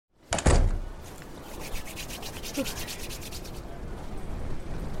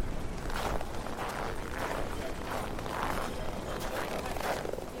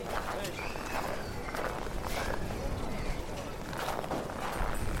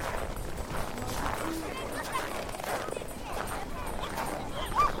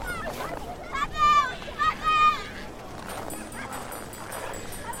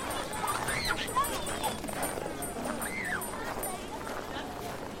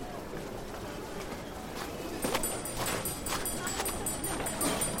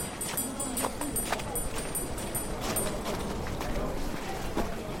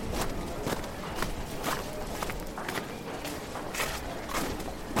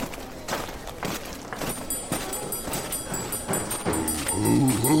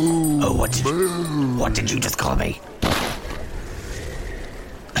Oh, what did you just call me?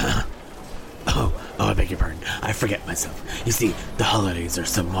 I beg your pardon. I forget myself. You see, the holidays are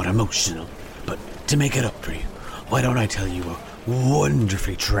somewhat emotional, but to make it up for you, why don't I tell you a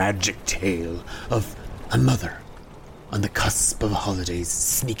wonderfully tragic tale of a mother on the cusp of holidays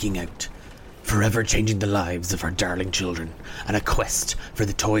sneaking out, forever changing the lives of her darling children, and a quest for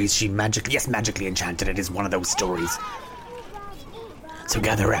the toys she magically enchanted. It is one of those stories. So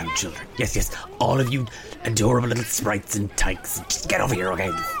gather around, children. Yes, all of you adorable little sprites and tykes. Just get over here,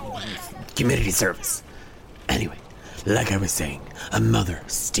 okay? Community service. Anyway, like I was saying, a mother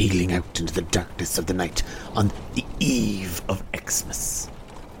stealing out into the darkness of the night on the eve of Xmas.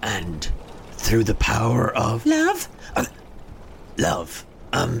 And through the power of love?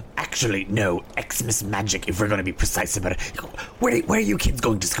 Actually, no, Xmas magic, if we're going to be precise about it. Where are you kids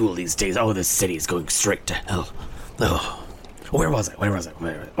going to school these days? Oh, this city is going straight to hell. Oh. Where was I?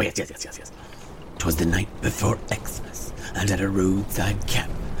 Oh, yes. 'Twas the night before Xmas, and at a roadside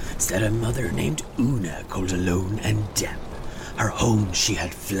camp sat a mother named Una, cold, alone, and damp. Her home she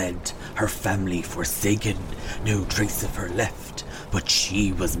had fled, her family forsaken, no trace of her left, but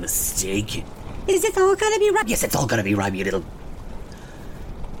she was mistaken. Is this all gonna be right? Yes, it's all gonna be right, you little...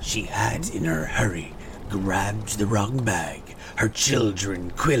 She had, in her hurry, grabbed the wrong bag. Her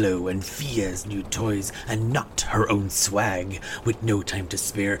children, Quillo and Fia's new toys, and not her own swag. With no time to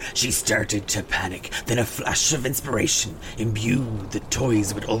spare, she started to panic. Then a flash of inspiration imbued the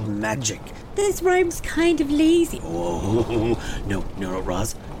toys with old magic. This rhyme's kind of lazy. Oh, no,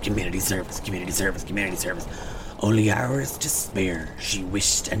 Roz. Community service. Only hours to spare, she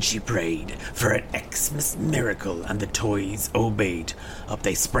wished and she prayed for an Xmas miracle, and the toys obeyed. Up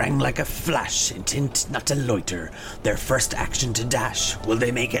they sprang like a flash, intent not to loiter. Their first action to dash. Will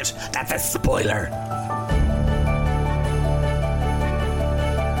they make it? That's a spoiler!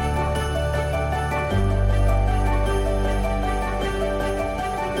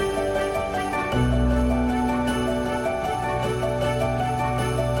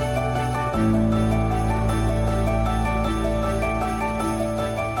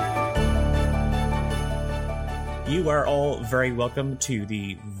 You are all very welcome to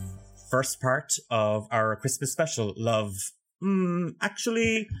the first part of our Christmas special, Love.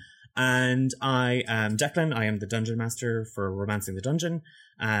 Actually. And I am Declan. I am the Dungeon Master for Romancing the Dungeon.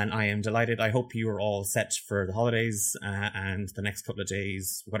 And I am delighted. I hope you are all set for the holidays and the next couple of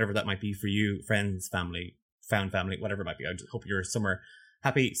days, whatever that might be for you, friends, family, found family, whatever it might be. I hope you're somewhere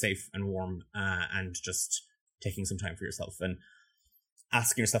happy, safe, and warm, and just taking some time for yourself. And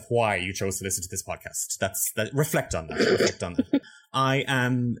asking yourself why you chose to listen to this podcast. Reflect on that. I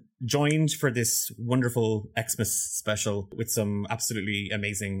am joined for this wonderful Xmas special with some absolutely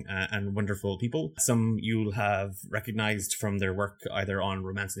amazing and wonderful people. Some you'll have recognized from their work either on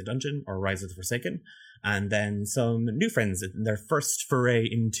Romancing the Dungeon or Rise of the Forsaken. And then some new friends in their first foray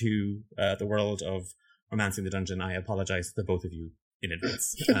into the world of Romancing the Dungeon. I apologize to both of you in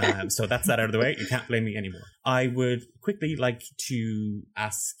advance. So that's that out of the way. You can't blame me anymore. I would quickly like to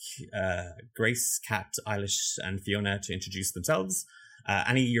ask Grace, Kat, Eilish, and Fiona to introduce themselves.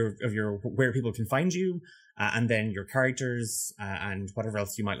 Any of your where people can find you, and then your characters, and whatever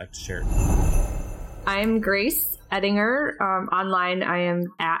else you might like to share. I'm Grace Ettinger. Online, I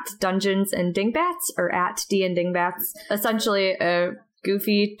am at Dungeons and Dingbats, or at D and Dingbats. Essentially a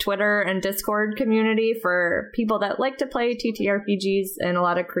goofy Twitter and Discord community for people that like to play TTRPGs and a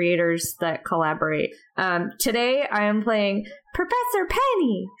lot of creators that collaborate. Today I am playing Professor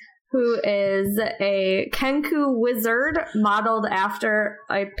Penny, who is a Kenku wizard modeled after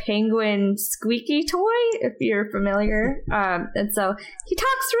a penguin squeaky toy, if you're familiar. And so he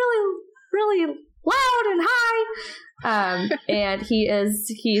talks really loud and high. And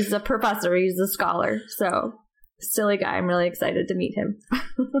he's a professor, he's a scholar. So silly guy. I'm really excited to meet him.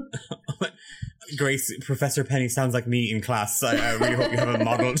 Grace, Professor Penny sounds like me in class. I really hope you have a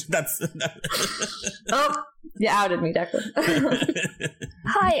model. Oh, you outed me, Declan.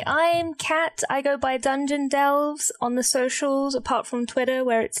 Hi, I'm Kat. I go by Dungeon Delves on the socials, apart from Twitter,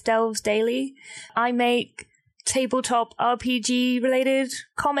 where it's Delves Daily. I make tabletop RPG-related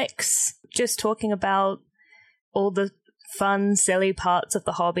comics, just talking about all the fun, silly parts of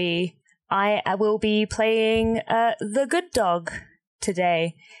the hobby. I will be playing the Good Dog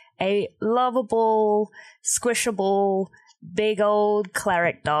today. A lovable, squishable, big old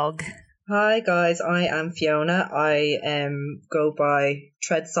cleric dog. Hi guys, I am Fiona. I go by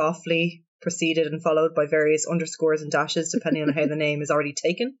Tread Softly, preceded and followed by various underscores and dashes, depending on how the name is already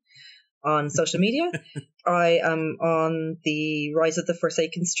taken on social media. I am on the Rise of the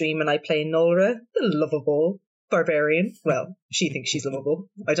Forsaken stream, and I play Nolra, the lovable barbarian. Well, she thinks she's lovable.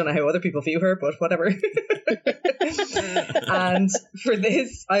 I don't know how other people view her, but whatever. And for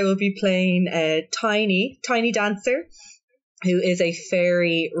this, I will be playing Tiny Dancer, who is a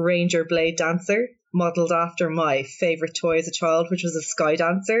fairy ranger blade dancer, modelled after my favourite toy as a child, which was a sky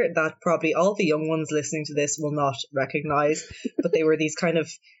dancer that probably all the young ones listening to this will not recognise. But they were these kind of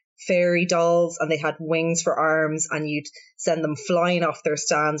fairy dolls, and they had wings for arms, and you'd send them flying off their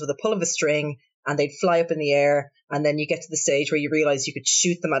stands with a pull of a string, and they'd fly up in the air, and then you get to the stage where you realise you could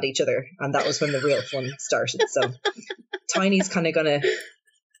shoot them at each other, and that was when the real fun started. So Tiny's kind of going to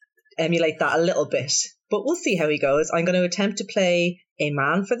emulate that a little bit, but we'll see how he goes. I'm going to attempt to play a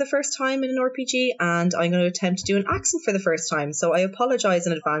man for the first time in an RPG, and I'm going to attempt to do an accent for the first time, so I apologise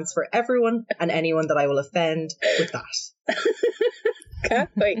in advance for everyone and anyone that I will offend with that.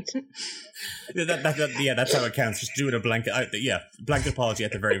 Can't wait. That's how it counts. Just doing a blanket. Blanket apology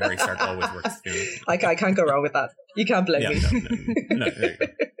at the very, very start always works. I can't go wrong with that. You can't blame me. No, there you go.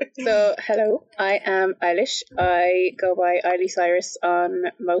 So, hello, I am Eilish. I go by Eily Cyrus on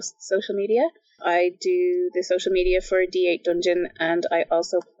most social media. I do the social media for D8 Dungeon, and I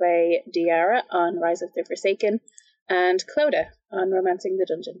also play Diara on Rise of the Forsaken and Clodagh on Romancing the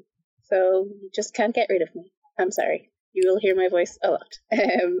Dungeon. So, you just can't get rid of me. I'm sorry. You will hear my voice a lot.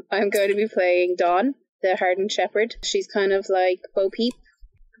 I'm going to be playing Dawn, the hardened shepherd. She's kind of like Bo Peep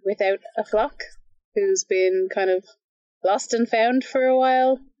without a flock, who's been kind of lost and found for a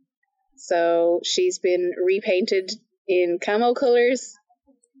while. So she's been repainted in camo colours,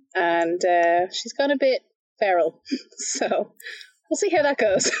 and she's gone a bit feral. So we'll see how that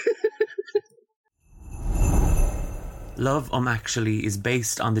goes. Love Actually is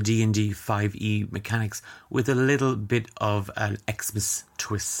based on the D&D 5e mechanics with a little bit of an Xmas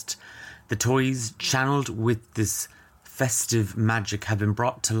twist. The toys channeled with this festive magic have been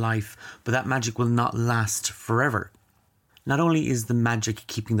brought to life, but that magic will not last forever. Not only is the magic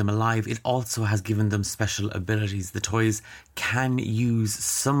keeping them alive, it also has given them special abilities. The toys can use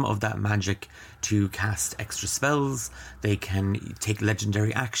some of that magic to cast extra spells, they can take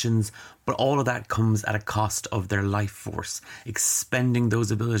legendary actions, but all of that comes at a cost of their life force. Expending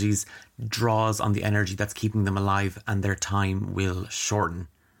those abilities draws on the energy that's keeping them alive, and their time will shorten.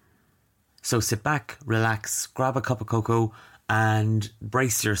 So sit back, relax, grab a cup of cocoa, and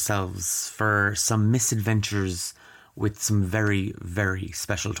brace yourselves for some misadventures with some very, very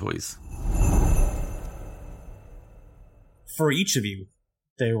special toys. For each of you,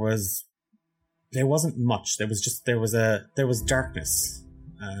 there wasn't much. There was darkness,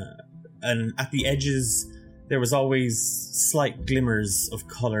 and at the edges there was always slight glimmers of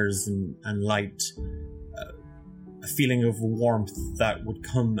colours and light, a feeling of warmth that would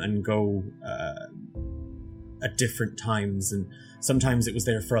come and go at different times, and sometimes it was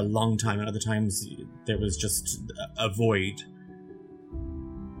there for a long time, and other times there was just a void.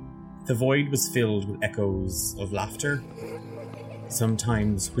 The void was filled with echoes of laughter,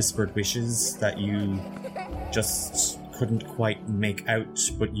 sometimes whispered wishes that you just couldn't quite make out,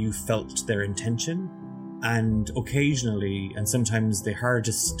 but you felt their intention. And occasionally, and sometimes the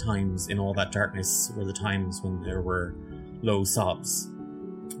hardest times in all that darkness were the times when there were low sobs,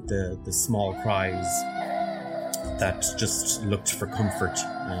 the small cries that just looked for comfort.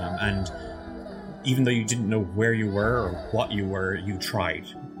 And even though you didn't know where you were or what you were, you tried.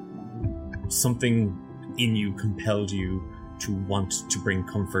 Something in you compelled you to want to bring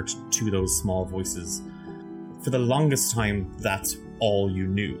comfort to those small voices. For the longest time, that's all you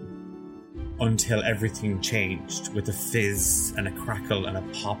knew. Until everything changed with a fizz and a crackle and a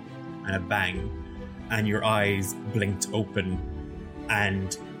pop and a bang, and your eyes blinked open,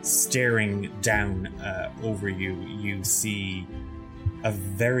 and staring down over you, you see a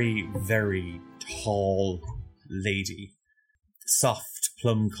very, very tall lady. Soft,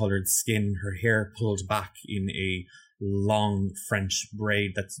 plum-coloured skin, her hair pulled back in a long French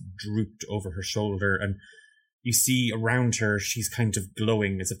braid that's drooped over her shoulder. And you see around her, she's kind of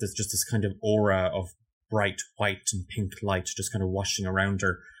glowing as if there's just this kind of aura of bright white and pink light just kind of washing around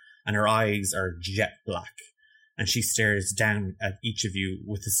her. And her eyes are jet black. And she stares down at each of you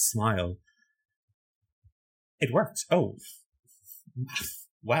with a smile. It worked. Oh,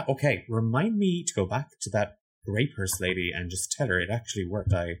 wow. Okay, remind me to go back to that grey purse lady and just tell her it actually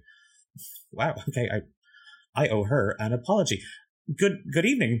worked. Wow. Okay, I owe her an apology. Good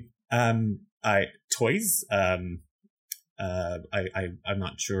evening. Toys. I'm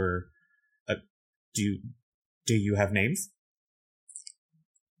not sure. Do you have names?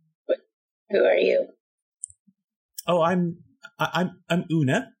 Who are you? Oh, I'm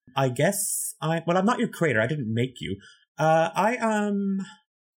Una. I guess I'm not your creator. I didn't make you. I am.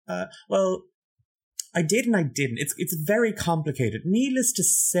 Well, I did and I didn't. It's very complicated. Needless to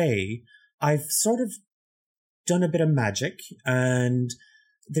say, I've sort of done a bit of magic, and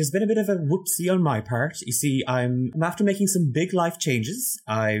there's been a bit of a whoopsie on my part. You see, I'm after making some big life changes.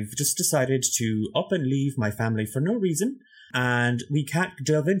 I've just decided to up and leave my family for no reason. And we can't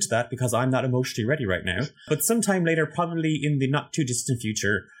delve into that because I'm not emotionally ready right now. But sometime later, probably in the not too distant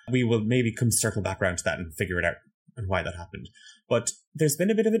future, we will maybe come circle back around to that and figure it out and why that happened. But there's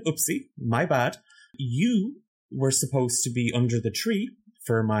been a bit of an oopsie. My bad. You were supposed to be under the tree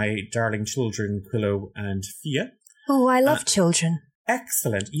for my darling children, Quillo and Fia. Oh, I love children.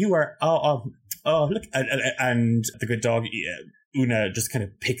 Excellent. You are... Oh, look. And the good dog... Una just kind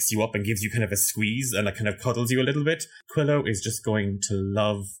of picks you up and gives you kind of a squeeze and like kind of cuddles you a little bit. Quillo is just going to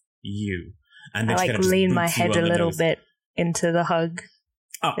love you. And then I like lean my head a little bit into the hug.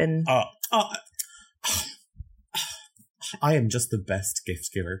 I am just the best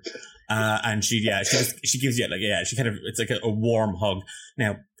gift giver. And she gives you it's like a warm hug.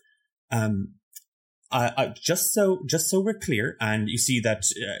 Now, just so we're clear, and you see that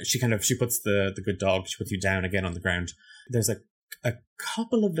she puts the good dog, she puts you down again on the ground. There's a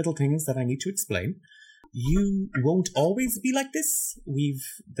couple of little things that I need to explain. You won't always be like this.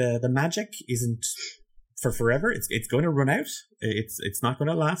 The magic isn't for forever. It's going to run out. It's not going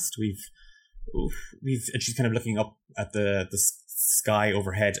to last. And she's kind of looking up at the sky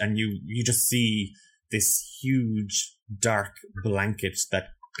overhead, and you just see this huge dark blanket that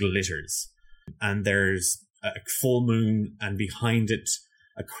glitters. And there's a full moon, and behind it,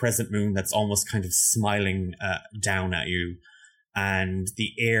 a crescent moon that's almost kind of smiling down at you. And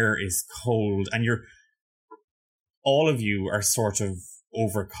the air is cold, and all of you are sort of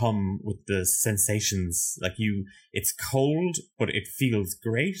overcome with the sensations. Like it's cold, but it feels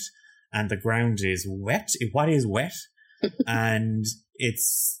great, and the ground is wet. What is wet? And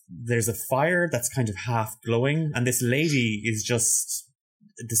there's a fire that's kind of half glowing, and this lady is just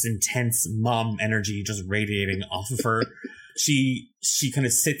this intense mom energy just radiating off of her. She kind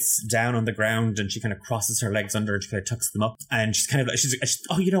of sits down on the ground, and she kind of crosses her legs under, and she kind of tucks them up, and she's kind of like,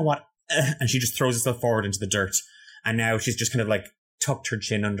 oh, you know what? And she just throws herself forward into the dirt, and now she's just kind of like tucked her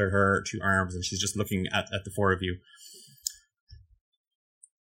chin under her two arms, and she's just looking at the four of you.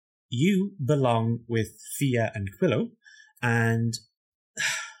 You belong with Fia and Quillo, and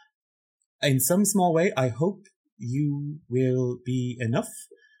in some small way, I hope you will be enough.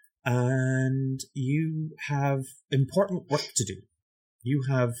 And you have important work to do.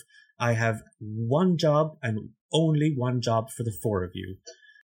 I have one job and only one job for the four of you.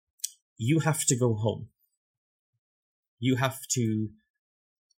 You have to go home. You have to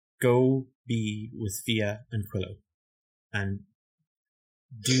go be with Fia and Quillo and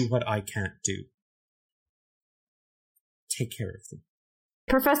do what I can't do. Take care of them.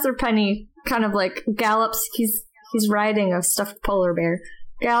 Professor Penny kind of like gallops. He's riding a stuffed polar bear.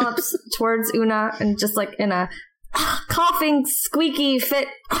 Gallops towards Una and just like in a coughing, squeaky fit,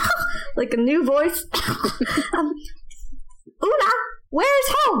 like a new voice. Una, where's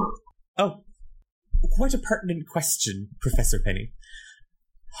home? Oh, quite a pertinent question, Professor Penny.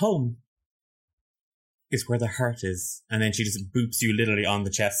 Home is where the heart is. And then she just boops you literally on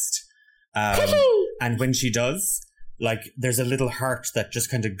the chest. And when she does, like, there's a little heart that just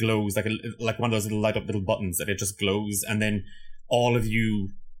kind of glows, like one of those little light up little buttons that it just glows. And then all of you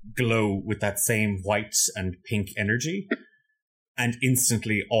glow with that same white and pink energy. And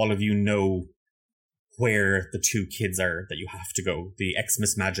instantly all of you know where the two kids are that you have to go. The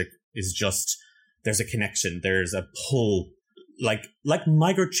Xmas magic is just, there's a connection. There's a pull. Like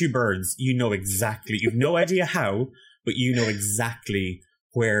migratory birds, you know exactly, you've no idea how, but you know exactly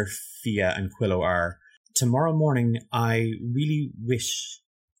where Fia and Quillo are. Tomorrow morning, I really wish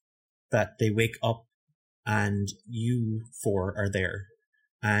that they wake up and you four are there.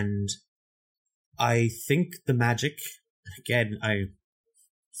 And I think the magic, again, I'm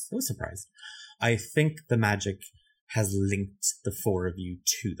so surprised. I think the magic has linked the four of you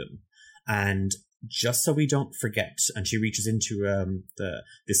to them. And just so we don't forget, and she reaches into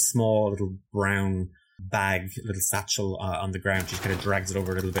this small little brown bag, little satchel on the ground. She kind of drags it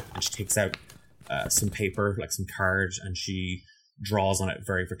over a little bit, and she takes out some paper, like some cards, and she draws on it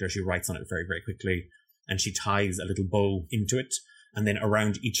very quickly. She writes on it very, very quickly, and she ties a little bow into it. And then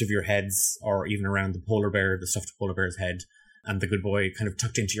around each of your heads, or even around the stuffed polar bear's head, and the good boy kind of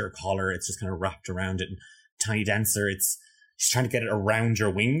tucked into your collar, it's just kind of wrapped around it. And Tiny Dancer, she's trying to get it around your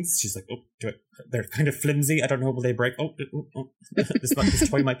wings. She's like, they're kind of flimsy. I don't know, will they break? This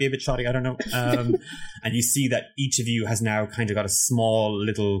toy might be a bit shoddy. I don't know. And you see that each of you has now kind of got a small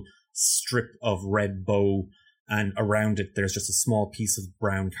little strip of red bow, and around it there's just a small piece of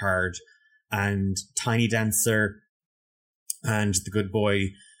brown card. And Tiny Dancer and the good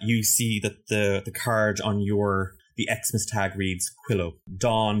boy, you see that the card on the Xmas tag reads Quillo.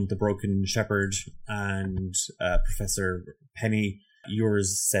 Dawn, the broken shepherd, and Professor Penny,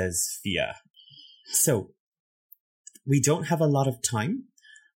 yours says Fia. So, we don't have a lot of time.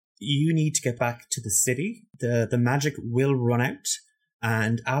 You need to get back to the city. The magic will run out.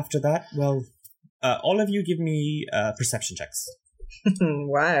 And after that, well, all of you give me perception checks.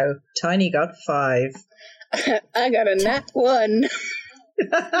 Wow. Tiny got 5. I got a nat 1.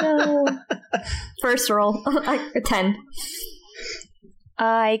 No. First roll, 10.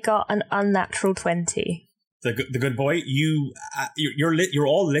 I got an unnatural 20. The good boy, you're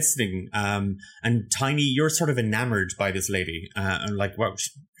all listening, and Tiny, you're sort of enamored by this lady, and like, wow,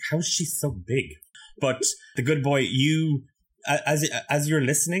 how is she so big? But the good boy, you, as you're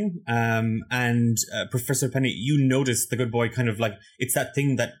listening, and Professor Penny, you notice the good boy kind of like, it's that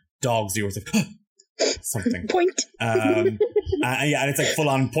thing that dogs do, it's like, something. Point. And it's like full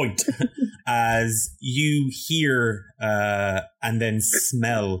on point as you hear and then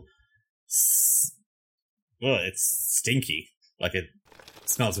smell. It's stinky. Like it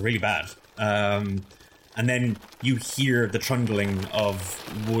smells really bad. And then you hear the trundling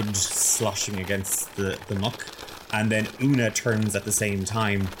of wood sloshing against the muck. And then Una turns at the same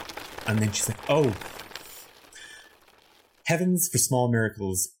time. And then she's like, oh, heavens for small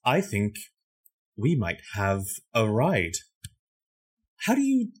miracles. I think we might have a ride. How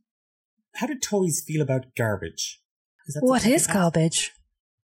do toys feel about garbage? What is garbage?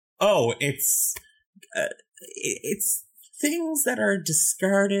 Oh, it's things that are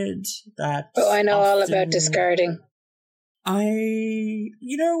discarded that... Oh, I know all about discarding. I'll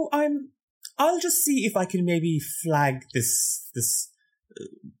just see if I can maybe flag this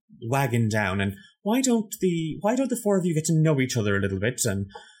wagon down, and why don't the four of you get to know each other a little bit, and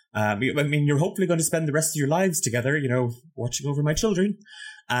I mean, you're hopefully going to spend the rest of your lives together, watching over my children.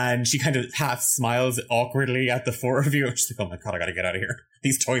 And she kind of half smiles awkwardly at the four of you. She's like, oh my God, I got to get out of here.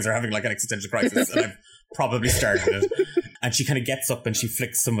 These toys are having like an existential crisis, and I've probably started it. And she kind of gets up and she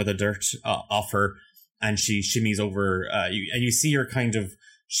flicks some of the dirt off her, and she shimmies over. And you see her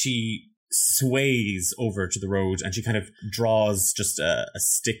she sways over to the road, and she kind of draws just a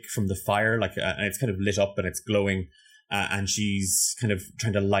stick from the fire, and it's kind of lit up and it's glowing. And she's kind of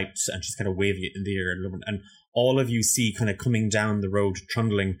trying to light, and she's kind of waving it in the air. And all of you see kind of coming down the road,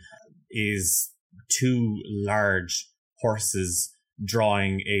 trundling, is 2 large horses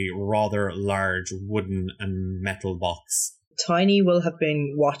drawing a rather large wooden and metal box. Tiny will have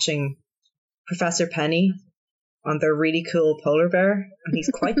been watching Professor Penny on their really cool polar bear, and he's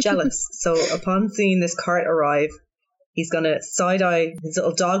quite jealous. So upon seeing this cart arrive, he's going to side-eye his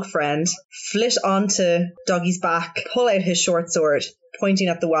little dog friend, flit onto Doggy's back, pull out his short sword, pointing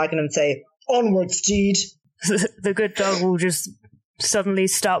at the wagon and say, onward, steed. The good dog will just suddenly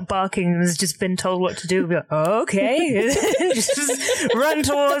start barking and has just been told what to do. Be like, oh, okay. Just run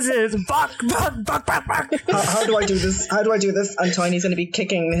towards it. Bark, bark, bark, bark, bark. How do I do this? How do I do this? And Tiny's going to be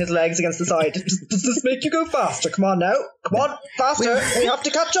kicking his legs against the side. Does this make you go faster? Come on now. Come on, faster. We have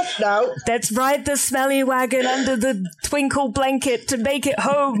to catch up now. Let's ride the smelly wagon under the twinkle blanket to make it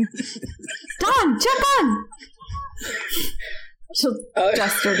home. Dawn, jump on! She'll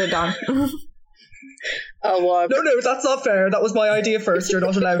gesture to Dawn. I'll walk. No, that's not fair. That was my idea first. You're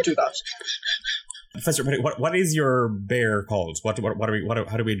not allowed to do that. Professor Penny, what is your bear called? How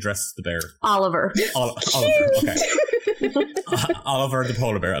do we address the bear? Oliver. Oliver, okay. Oliver the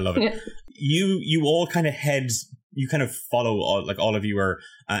polar bear, I love it. Yeah. You all kind of you kind of follow, all of you are,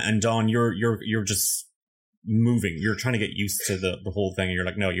 and Dawn, you're just moving. You're trying to get used to the whole thing. And you're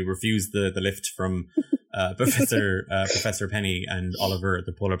like, no, you refuse the lift from Professor Penny and Oliver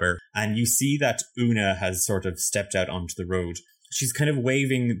the polar bear. And you see that Una has sort of stepped out onto the road. She's kind of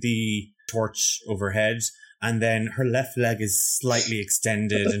waving the torch overhead, and then her left leg is slightly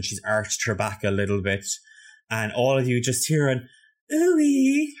extended and she's arched her back a little bit, and all of you just hear an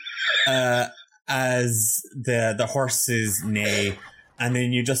ooey as the horses neigh, and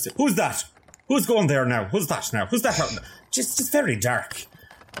then you just, who's that? Who's going there now? Who's that now? Who's that? Just very dark.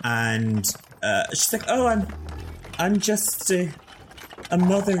 And she's like, oh, I'm just a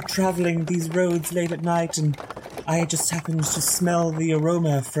mother traveling these roads late at night, and I just happened to smell the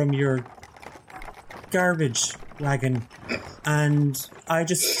aroma from your garbage wagon, and I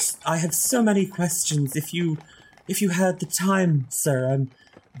have so many questions. If you had the time, sir.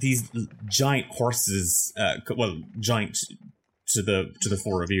 These giant horses, giant to the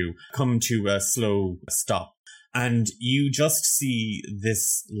four of you, come to a slow stop, and you just see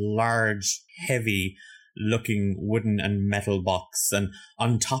this large, heavy-looking wooden and metal box, and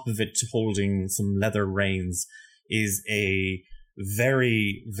on top of it, holding some leather reins, is a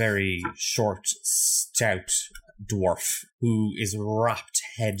very, very short, stout dwarf who is wrapped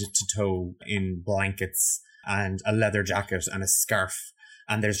head to toe in blankets and a leather jacket and a scarf.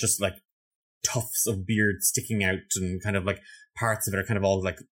 And there's just like tufts of beard sticking out, and kind of like parts of it are kind of all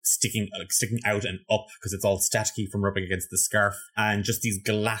like sticking out and up because it's all staticky from rubbing against the scarf. And just these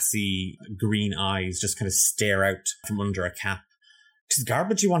glassy green eyes just kind of stare out from under a cap. It's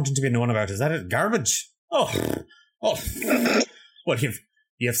garbage you wanting to be known about, is that it? Garbage? Oh. Well,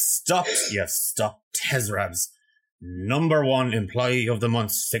 you've stopped Tezrab's #1 employee of the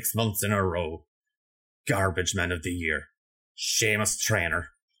month 6 months in a row. Garbage man of the year. Seamus Trainer.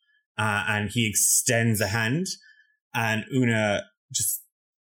 And he extends a hand, and Una just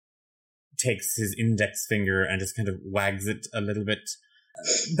takes his index finger and just kind of wags it a little bit.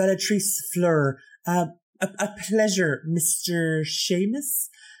 Bellatrice Fleur, a pleasure, Mr. Seamus.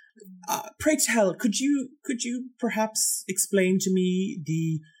 Pray tell, could you perhaps explain to me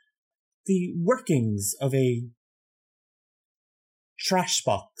the workings of a trash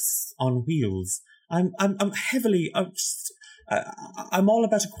box on wheels? I'm all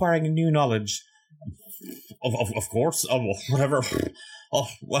about acquiring new knowledge. Of course. Oh, whatever. Oh,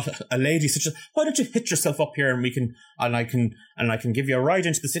 well, a lady such as, why don't you hitch yourself up here and I can give you a ride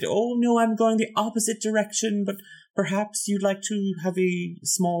into the city. Oh no, I'm going the opposite direction, but perhaps you'd like to have a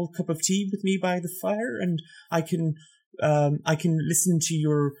small cup of tea with me by the fire, and I can listen to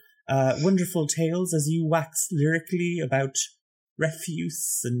your wonderful tales as you wax lyrically about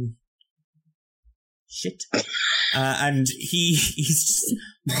refuse and shit. And he's just,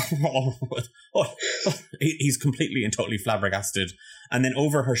 he's completely and totally flabbergasted. And then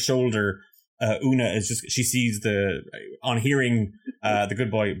over her shoulder, Una is just, she sees on hearing the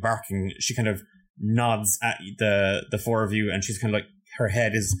good boy barking, she kind of nods at the four of you, and she's kind of like, her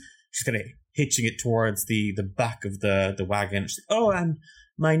head is, she's kind of hitching it towards the back of the wagon. She's like, oh, and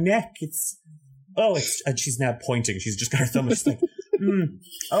my neck, and she's now pointing, she's just got her thumb, and she's like,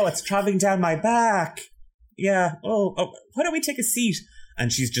 it's traveling down my back. Yeah, oh, why don't we take a seat?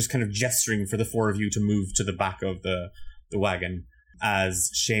 And she's just kind of gesturing for the four of you to move to the back of the wagon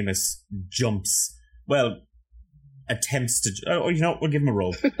as Seamus attempts to, we'll give him a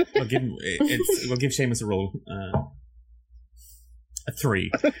roll. We'll give Seamus a roll. A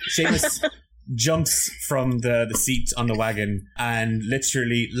 3. Seamus jumps from the seat on the wagon and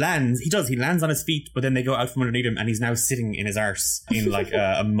literally lands. He lands on his feet, but then they go out from underneath him, and he's now sitting in his arse in like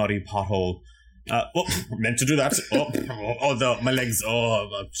a muddy pothole. Meant to do that. My legs.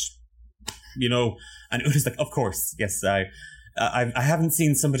 And Una's like, of course, yes. I haven't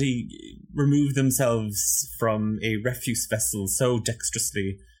seen somebody remove themselves from a refuse vessel so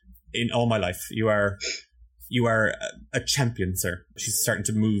dexterously in all my life. You are a champion, sir. She's starting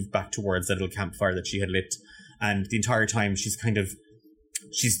to move back towards that little campfire that she had lit, and the entire time she's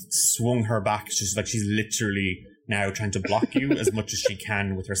swung her back. She's literally now trying to block you as much as she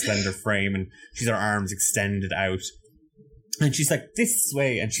can with her slender frame, and she's her arms extended out. And she's like, this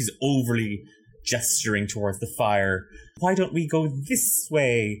way, and she's overly gesturing towards the fire. Why don't we go this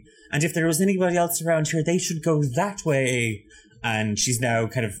way? And if there was anybody else around here, they should go that way. And she's now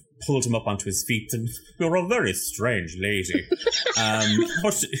kind of pulled him up onto his feet, and you're a very strange lady.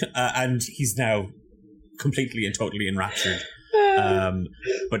 And he's now completely and totally enraptured.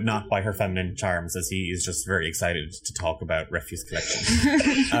 But not by her feminine charms, as he is just very excited to talk about refuse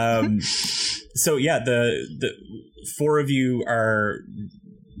collection. So yeah, the four of you are,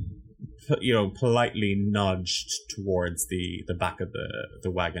 politely nudged towards the back of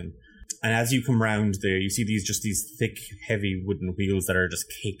the wagon. And as you come round there, you see these thick, heavy wooden wheels that are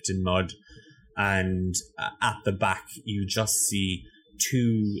just caked in mud. And at the back, you just see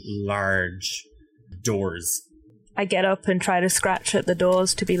 2 large doors I get up and try to scratch at the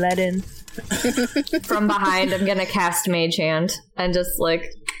doors to be let in. From behind, I'm gonna cast Mage Hand and just like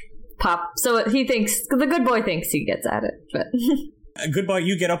pop. So the good boy thinks he gets at it, but Good boy,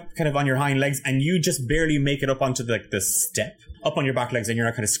 you get up kind of on your hind legs and you just barely make it up onto the step up on your back legs, and you're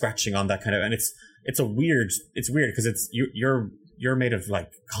not kind of scratching on that kind of, and it's weird because it's you're made of like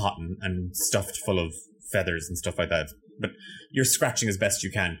cotton and stuffed full of feathers and stuff like that, but you're scratching as best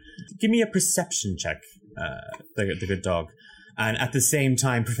you can. Give me a perception check, the good dog. And at the same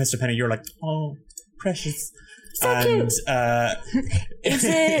time, Professor Penny, you're like, oh, precious. So and Is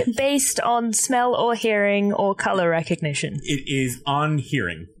it based on smell or hearing or color recognition? It is on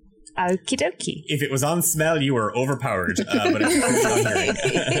hearing. Okie dokie. If it was on smell, you were overpowered, but it's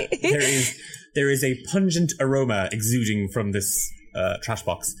on hearing. There is a pungent aroma exuding from this trash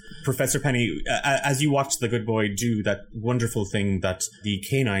box. Professor Penny, as you watch the good boy do that wonderful thing that the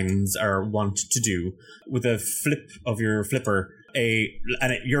canines are wont to do, with a flip of your flipper,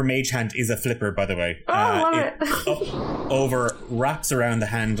 your mage hand is a flipper, by the way. Oh, I love it. Up, over, wraps around the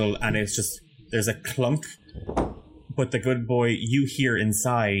handle, and it's just, there's a clunk. But the good boy, you hear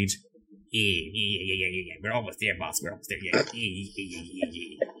inside, yeah, we're almost there, boss, we're almost there, yeah.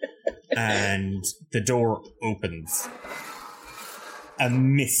 And the door opens. A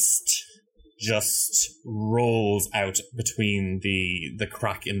mist just rolls out between the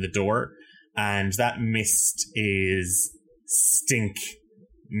crack in the door, and that mist is stink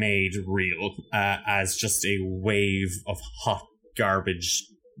made real, as just a wave of hot garbage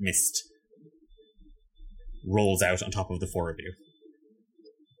mist rolls out on top of the four of you.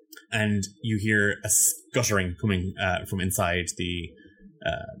 And you hear a scuttering coming from inside the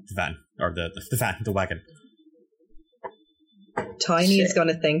van, or the wagon. Tiny is going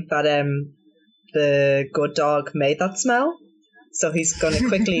to think that the good dog made that smell, so he's going to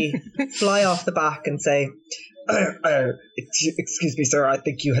quickly fly off the back and say, excuse me, sir, I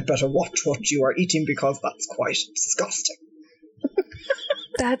think you had better watch what you are eating because that's quite disgusting.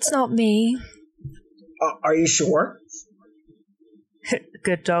 That's not me. Are you sure?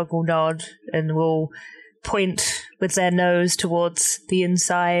 Good dog will nod and will point with their nose towards the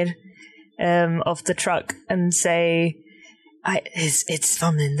inside of the truck and say, it's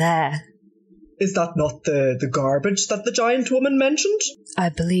from in there. Is that not the garbage that the giant woman mentioned? I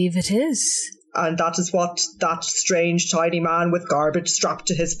believe it is. And that is what that strange tiny man with garbage strapped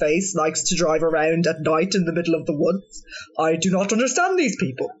to his face likes to drive around at night in the middle of the woods? I do not understand these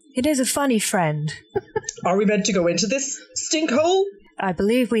people. It is a funny friend. Are we meant to go into this stink hole? I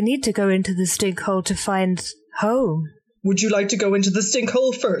believe we need to go into the stink hole to find home. Would you like to go into the stink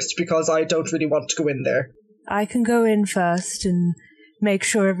hole first? Because I don't really want to go in there. I can go in first and make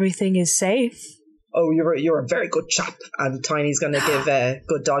sure everything is safe. Oh, you're a very good chap. And Tiny's going to give a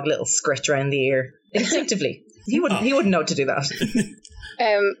good dog a little scritch around the ear instinctively. He wouldn't know to do that.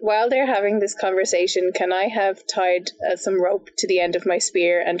 While they're having this conversation, can I have tied some rope to the end of my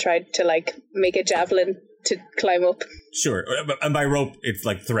spear and tried to make a javelin to climb up? Sure, and by rope, it's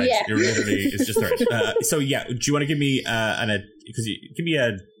like thread. Yeah. You're literally, it's just thread. So yeah, do you want to give me give me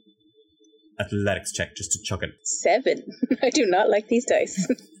a athletics check just to chuck it? 7. I do not like these dice.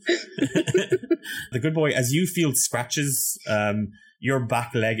 The good boy, as you feel scratches, your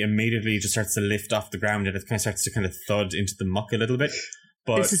back leg immediately just starts to lift off the ground, and it kind of starts to kind of thud into the muck a little bit.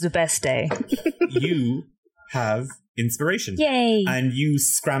 But this is the best day. You have inspiration. Yay! And you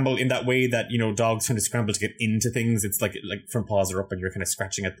scramble in that way that, dogs trying to scramble to get into things. It's like front paws are up and you're kind of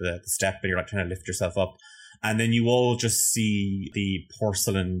scratching at the step and you're like trying to lift yourself up. And then you all just see the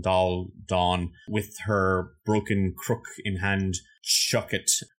porcelain doll, Dawn, with her broken crook in hand, chuck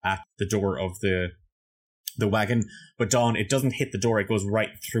it at the door of the wagon. But Dawn, it doesn't hit the door, it goes right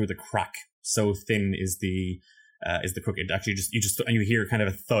through the crack. So thin is the crook. It actually and you hear kind of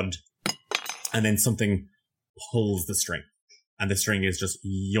a thud, and then something pulls the string, and the string is just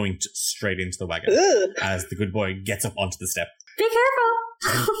yoinked straight into the wagon. Ugh. As the good boy gets up onto the step. Be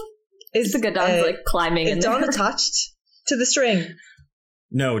careful! Is the good dog's climbing in is there. Dawn attached to the string?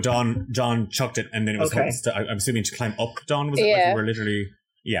 No, John chucked it, and then it was supposed to, I'm assuming, to climb up. Dawn was it? Yeah. Like, we're literally,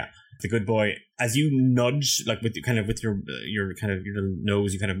 yeah. The good boy, as you nudge, like with your kind of your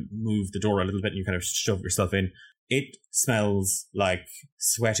nose, you kind of move the door a little bit, and you kind of shove yourself in. It smells like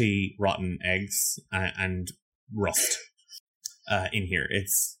sweaty, rotten eggs and rust in here.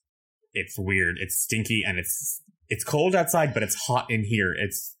 It's weird. It's stinky, and it's cold outside, but it's hot in here.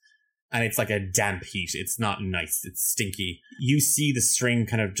 It's like a damp heat. It's not nice. It's stinky. You see the string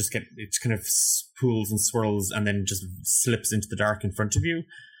kind of it kind of pools and swirls and then just slips into the dark in front of you.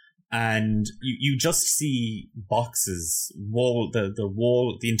 And you just see boxes.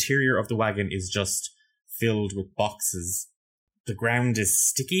 The interior of the wagon is just filled with boxes. The ground is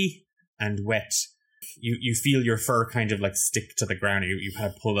sticky and wet. You feel your fur kind of like stick to the ground. You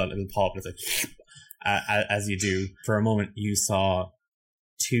kind of pull that little paw, but it's like as you do. For a moment, you saw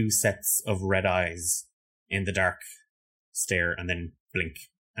 2 sets of red eyes in the dark stare and then blink,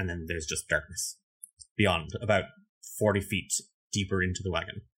 and then there's just darkness beyond, about 40 feet deeper into the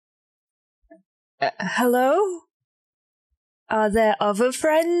wagon. Hello? Are there other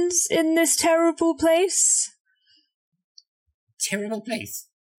friends in this terrible place? Terrible place.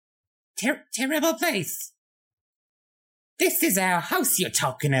 Terrible place. This is our house you're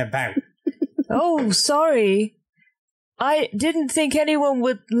talking about. Oh, sorry. I didn't think anyone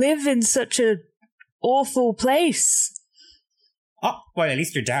would live in such a awful place. Oh, well, at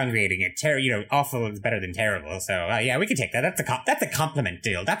least you're downgrading it. Awful is better than terrible. So, yeah, we can take that. That's a compliment,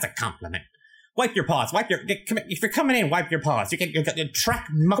 Dill. That's a compliment. Wipe your paws. If you're coming in, wipe your paws. You track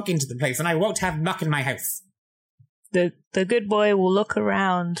muck into the place, and I won't have muck in my house. The good boy will look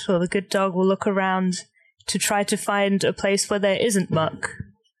around, or the good dog will look around to try to find a place where there isn't muck,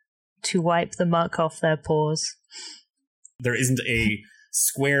 to wipe the muck off their paws. There isn't a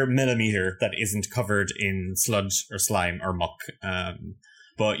square millimeter that isn't covered in sludge or slime or muck.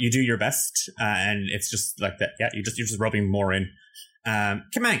 But you do your best, and it's just like that. Yeah, you're just rubbing more in.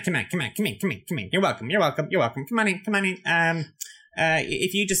 Come on. You're welcome. Come on in.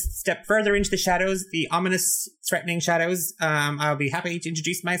 If you just step further into the shadows, the ominous, threatening shadows, I'll be happy to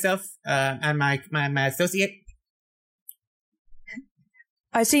introduce myself and my associate.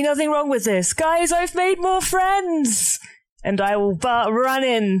 I see nothing wrong with this. Guys, I've made more friends! And I will run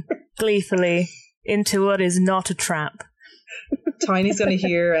in gleefully into what is not a trap. Tiny's going to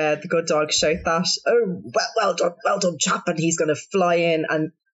hear the good dog shout that. Oh, well done, chap. And he's going to fly in,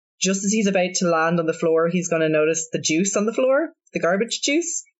 and just as he's about to land on the floor, he's going to notice the juice on the floor, the garbage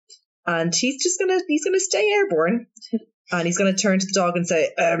juice, and he's going to stay airborne, and he's going to turn to the dog and say,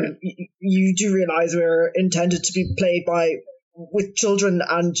 you do realize we're intended to be played with children,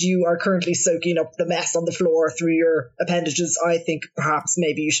 and you are currently soaking up the mess on the floor through your appendages. I think perhaps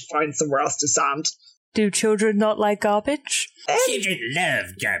maybe you should find somewhere else to stand. Do children not like garbage? Children love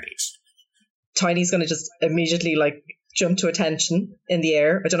garbage. Tiny's going to just immediately jump to attention in the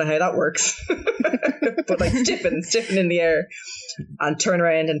air. I don't know how that works. But stiffen in the air, and turn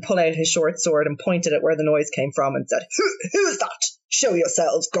around and pull out his short sword and point it at where the noise came from and said, Who is that? Show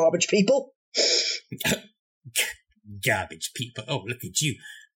yourselves, garbage people. Garbage people. Oh, look at you,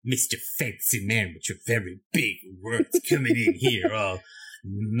 Mr. Fancy Man, with your very big words coming in here, all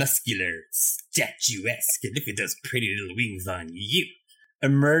muscular, statuesque. And look at those pretty little wings on you.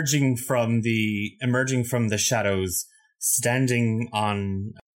 Emerging from the shadows, standing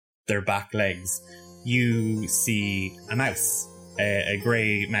on their back legs, you see a mouse, a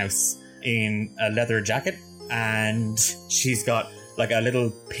grey mouse in a leather jacket, and she's got a little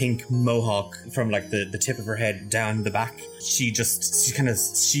pink mohawk from the tip of her head down the back. And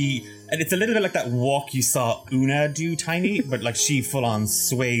it's a little bit like that walk you saw Una do, Tiny, but she full on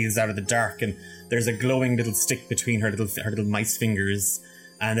sways out of the dark, and there's a glowing little stick between her little mice fingers,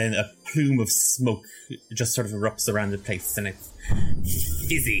 and then a plume of smoke just sort of erupts around the place, and it's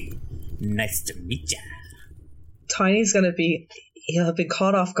fizzy. Nice to meet ya. Tiny's he'll have been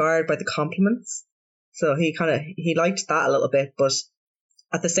caught off guard by the compliments, so he liked that a little bit, but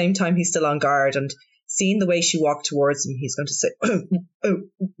at the same time he's still on guard, and seeing the way she walked towards him, he's going to say, oh,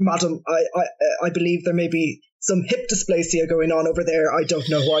 madam, I believe there may be some hip dysplasia going on over there. I don't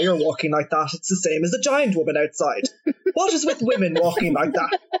know why you're walking like that. It's the same as the giant woman outside. What is with women walking like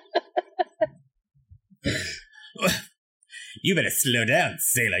that? You better slow down,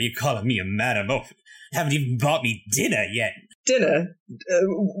 sailor. You're calling me a madam. Oh, haven't even bought me dinner yet. Dinner?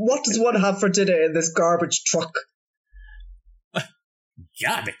 What does one have for dinner in this garbage truck?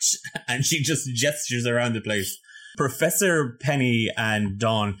 Garbage. And she just gestures around the place. Professor Penny and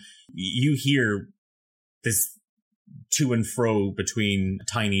Dawn, you hear this to and fro between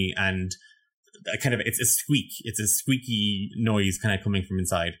Tiny and it's a squeak. It's a squeaky noise kind of coming from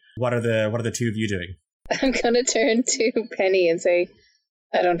inside. What are the two of you doing? I'm gonna turn to Penny and say,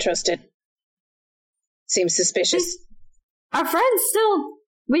 I don't trust it. Seems suspicious. Our friends still,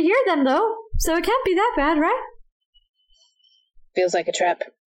 we hear them though, so it can't be that bad, right? Feels like a trap.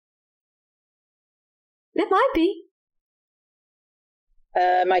 It might be.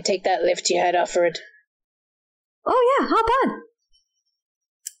 Might take that lift you had offered. Oh yeah, hop on.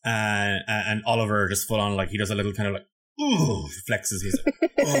 And Oliver just full on, he does a little kind of ooh, flexes his,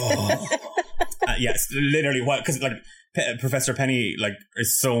 oh. Yes, literally, what, because Professor Penny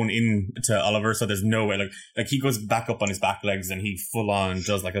is sewn into Oliver, so there's no way, he goes back up on his back legs and he full on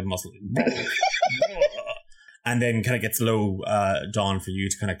does a muscle. and then kind of gets low, Dawn, for you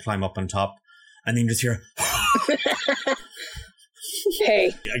to kind of climb up on top, and then you just hear,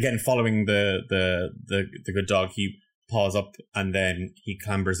 Hey, again, following the good dog, he paws up and then he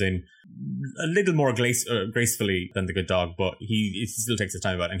clambers in a little more gracefully than the good dog, but he still takes his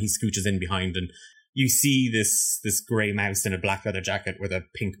time about it, and he scooches in behind, and you see this grey mouse in a black leather jacket with a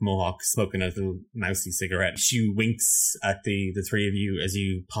pink mohawk smoking a little mousy cigarette. She winks at the three of you as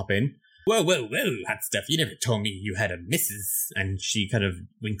you pop in. Whoa, hot stuff. You never told me you had a missus. And she kind of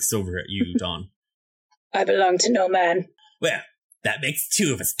winks over at you, Dawn. I belong to no man. Well, that makes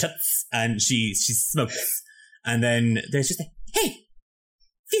two of us, toots. And she smokes. And then there's just hey,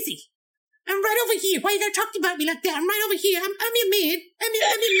 Fizzy, I'm right over here. Why you gotta talk about me like that? I'm right over here. I'm your man. I'm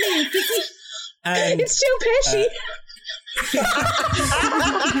your man, Fizzy. And, It's Joe Pesci.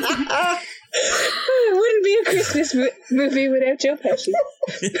 It wouldn't be a Christmas movie without Joe Pesci.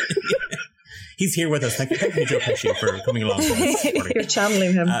 He's here with us. Thank you, Joe Pesci, for coming along. You're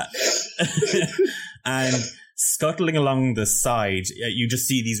channeling him. And scuttling along the side, you just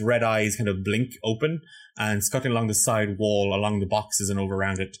see these red eyes kind of blink open, and scuttling along the side wall, along the boxes and over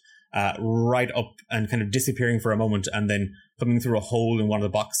around it, right up and kind of disappearing for a moment, and then coming through a hole in one of the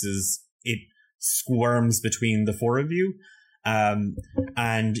boxes. It squirms between the four of you, and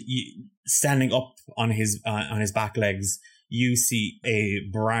standing up on his back legs, you see a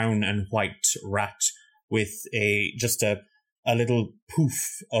brown and white rat with just a little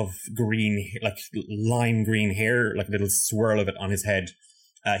poof of green, like lime green hair, like a little swirl of it on his head.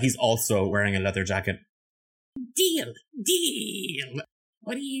 He's also wearing a leather jacket. Deal.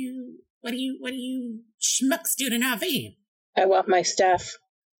 What do you schmucks doing in our van? I want my staff.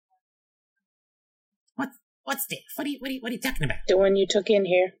 What's that? What are you talking about? The one you took in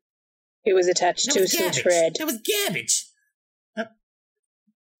here. It was attached to some thread. That was garbage.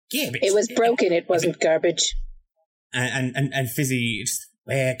 Garbage. It was broken. It wasn't garbage. And Fizzy, just,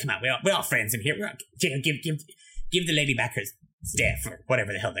 well, come on, we're all friends in here. Give the lady back her staff or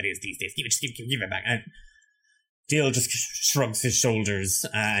whatever the hell that is these days. Give it back. And Dale just shrugs his shoulders,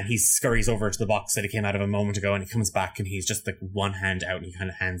 and he scurries over to the box that he came out of a moment ago, and he comes back, and he's just like one hand out, and he kind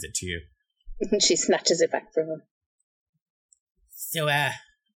of hands it to you. She snatches it back from him. So,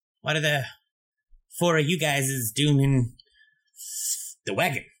 what are the four of you guys is doing the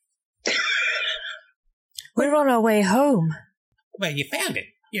wagon? We're on our way home. Well, you found it.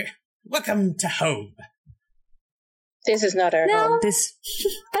 You're welcome to home. This is not our No. home.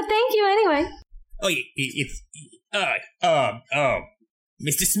 But thank you anyway. Oh, it's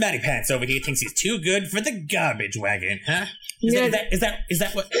Mr. Smarty Pants over here thinks he's too good for the garbage wagon, huh? Is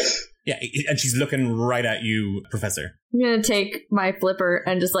that what? Yeah, and she's looking right at you, Professor. I'm gonna take my flipper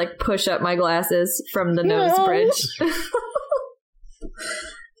and just like push up my glasses from the nose bridge.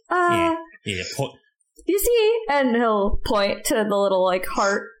 Yeah. You see, and he'll point to the little like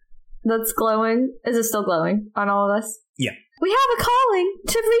heart that's glowing. Is it still glowing on all of us? Yeah. We have a calling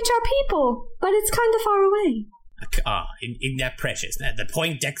to reach our people, but it's kind of far away. Isn't that precious? The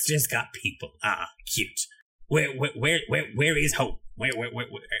Poindexter's got people. Cute. Where is home? Where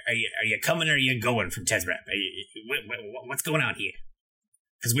are you coming or are you going from Tezrab? What's going on here?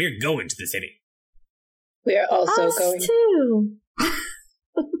 Because we're going to the city. We are also Us going. too.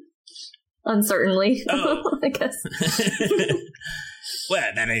 Uncertainly, Oh. I guess.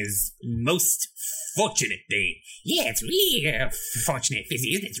 Well, that is most fortunate thing. Yeah, it's real fortunate, Fizzy,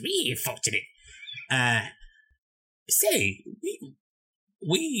 isn't it? It's real fortunate. Say,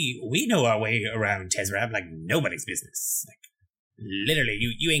 we know our way around Tezrab like nobody's business. Like, literally,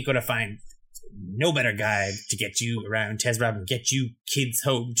 you ain't gonna find no better guide to get you around Tezrab and get you kids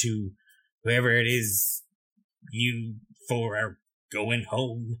home to whoever it is you four are going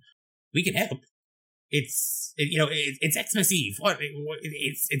home. We can help. It's Xmas Eve.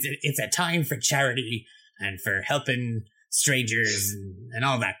 It's a time for charity and for helping strangers and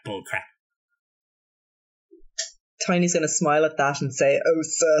all that bull crap. Tiny's going to smile at that and say, "Oh,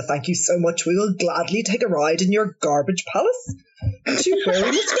 sir, thank you so much. We will gladly take a ride in your garbage palace to where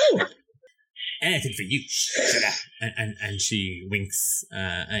we must go." Anything for you. Shut up. And she winks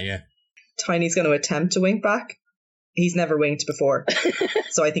at you. Tiny's going to attempt to wink back. He's never winked before,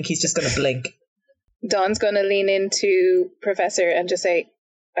 so I think he's just going to blink. Dawn's going to lean into Professor and just say,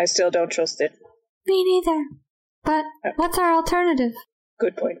 I still don't trust it. Me neither. But what's our alternative?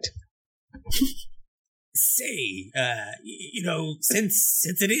 Good point. Say, since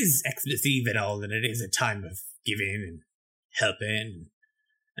it is Xmas Eve and all, and it is a time of giving and helping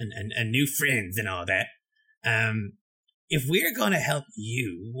and new friends and all that, if we're gonna help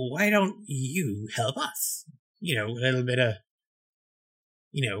you, why don't you help us? A little bit of,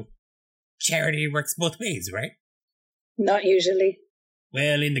 charity works both ways, right? Not usually.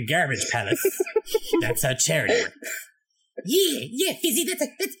 Well, in the garbage palace, that's how charity works. Yeah, Fizzy,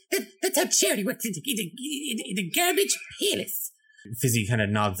 that's how charity works in the garbage palace. Fizzy kind of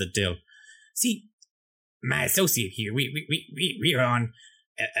nods at Dill. See, my associate here, we are on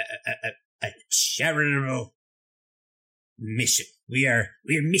a charitable mission. We are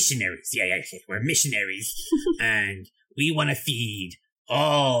missionaries. Yeah, we're missionaries, and we want to feed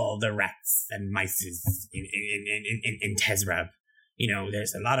all the rats and mices in Tezrab. You know,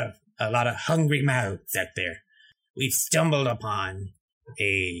 there's a lot of hungry mouths out there. We've stumbled upon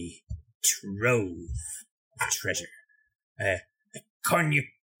a trove of treasure, a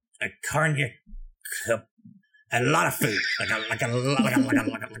lot of food, like a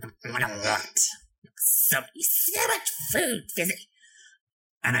lot. So much food, Fizzy.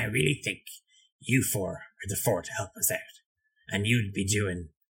 And I really think you four are the four to help us out. And you'd be doing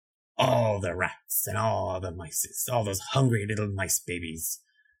all the rats and all the mices, all those hungry little mice babies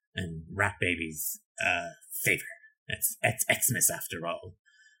and rat babies, favor. It's Xmas after all.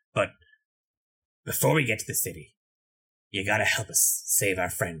 But before we get to the city, you gotta help us save our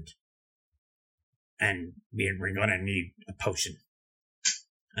friend. And we're gonna need a potion.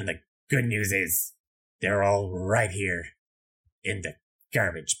 And the good news is, they're all right here in the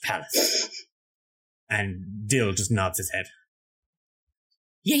garbage palace. And Dill just nods his head.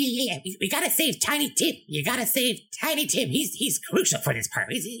 Yeah. We gotta save Tiny Tim. You gotta save Tiny Tim. He's crucial for this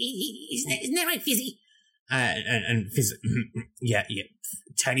part. Isn't that right, Fizzy? And Fizzy, yeah.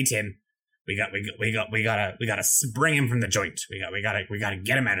 Tiny Tim. We gotta spring him from the joint. We gotta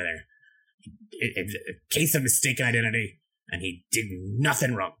get him out of there. It's a case of mistaken identity, and he did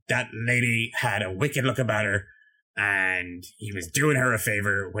nothing wrong. That lady had a wicked look about her, and he was doing her a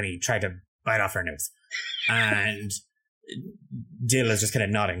favor when he tried to bite off her nose. And Dill is just kind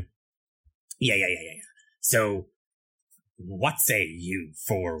of nodding. Yeah. So, what say you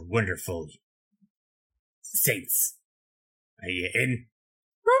four wonderful saints? Are you in?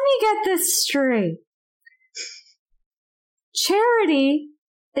 Let me get this straight. Charity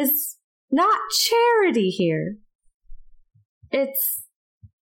is not charity here. It's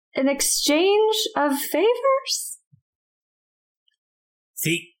an exchange of favors?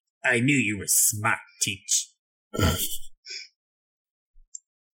 See, I knew you were smart, Teach.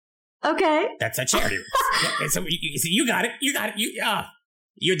 Okay. That's how charity works. Yeah, so you got it.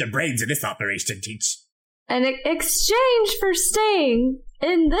 You're the brains of this operation, Teach. In exchange for staying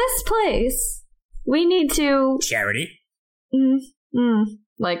in this place, we need to... Charity?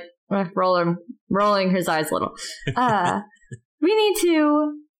 Like, rolling his eyes a little. We need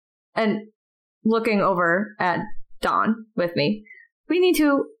to... And looking over at Dawn with me, we need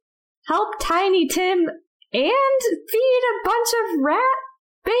to help Tiny Tim and feed a bunch of rat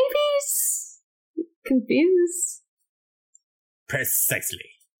babies? Confused.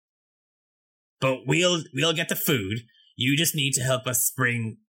 Precisely. But we'll get the food. You just need to help us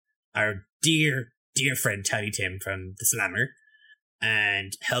bring our dear friend Tiny Tim from the Slammer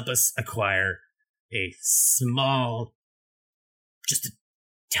and help us acquire a small, just a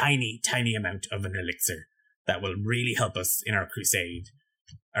tiny amount of an elixir that will really help us in our crusade.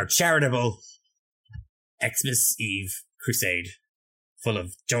 Our charitable Xmas Eve crusade full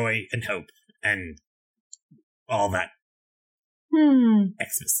of joy and hope and all that.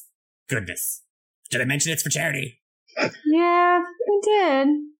 Xmas goodness. Did I mention it's for charity? Yeah, I did.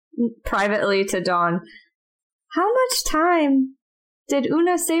 Privately to Dawn. How much time did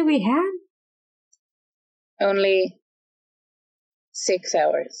Una say we had? Only 6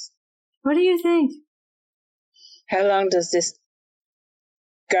 hours. What do you think? How long does this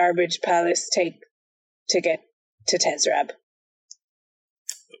garbage palace take to get to Tezrab?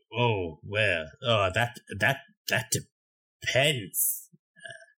 Oh, well, that depends.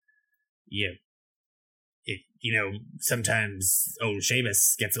 Sometimes old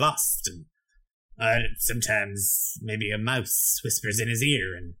Seamus gets lost, and sometimes maybe a mouse whispers in his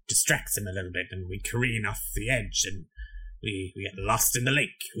ear and distracts him a little bit, and we careen off the edge, and we get lost in the lake.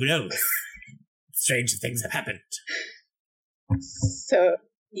 Who knows? Strange things have happened. So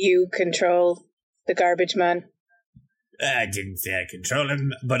you control the garbage man? I didn't say I control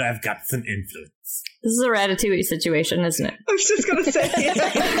him, but I've got some influence. This is a Ratatouille situation, isn't it? I was just going to say.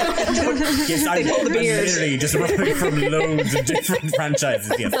 Yes, I'm literally just running from loads of different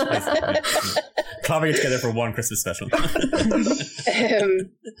franchises. Yes, clubbing it together for one Christmas special.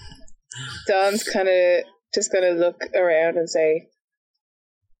 Don's kind of just going to look around and say,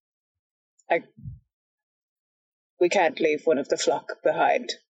 we can't leave one of the flock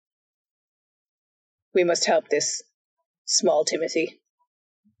behind. We must help this small Timothy.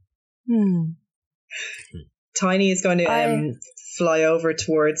 Tiny is going to fly over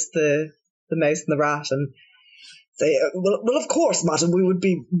towards the mouse and the rat and say, well, of course, madam, we would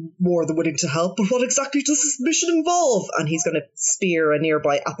be more than willing to help, but what exactly does this mission involve? And he's going to spear a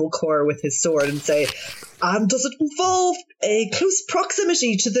nearby apple core with his sword and say, and does it involve a close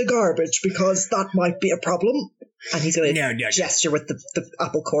proximity to the garbage? Because that might be a problem. And he's going to gesture with the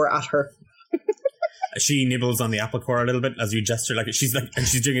apple core at her. She nibbles on the apple core a little bit as you gesture, and she's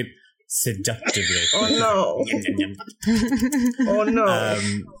doing it seductively. Oh no! Oh no!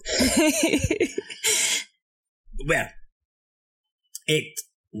 Well, it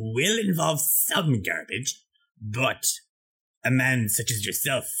will involve some garbage, but a man such as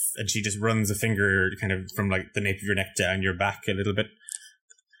yourself, and she just runs a finger kind of from the nape of your neck down your back a little bit.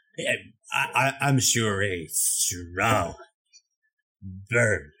 I'm sure a strong,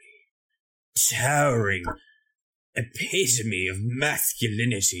 burly, towering epitome of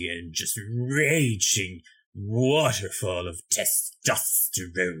masculinity and just raging waterfall of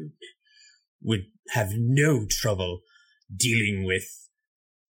testosterone would have no trouble dealing with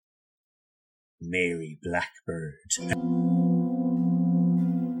Mary Blackbird.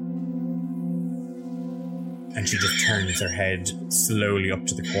 And she just turns her head slowly up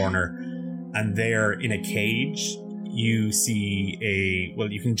to the corner, and there in a cage you see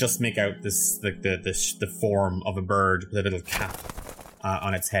you can just make out this the form of a bird with a little cap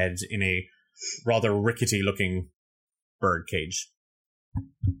on its head in a rather rickety looking bird cage.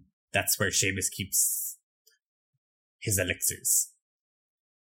 That's where Seamus keeps his elixirs.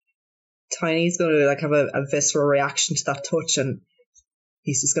 Tiny's going to have a visceral reaction to that touch, and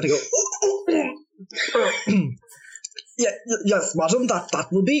he's just going to go, yes, madam, that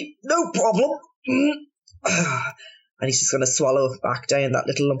will be no problem. And he's just going to swallow back down that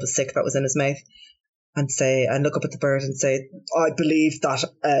little lump of sick that was in his mouth and look up at the bird and say, I believe that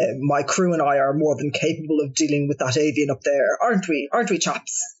my crew and I are more than capable of dealing with that avian up there, aren't we,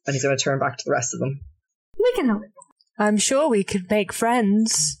 chaps? And he's going to turn back to the rest of them. We can help. I'm sure we could make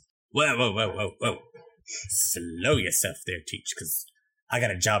friends. Whoa. Slow yourself there, Teach, because I got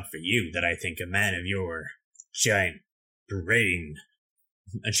a job for you that I think a man of your giant brain...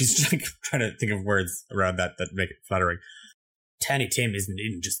 And she's trying to think of words around that make it flattering. Tiny Tim isn't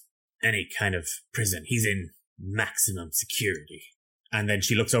in just any kind of prison. He's in maximum security. And then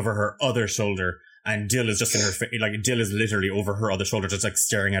she looks over her other shoulder, and Dill is just in her Dill is literally over her other shoulder, just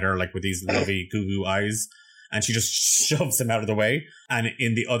staring at her with these lovely goo eyes. And she just shoves him out of the way. And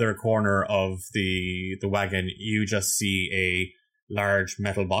in the other corner of the wagon, you just see a large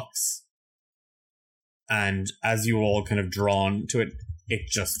metal box. And as you all kind of drawn to it, it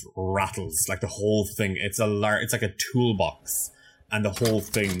just rattles, the whole thing. It's like a toolbox, and the whole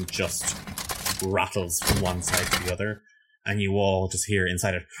thing just rattles from one side to the other, and you all just hear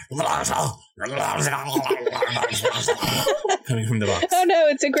inside it coming from the box. Oh no,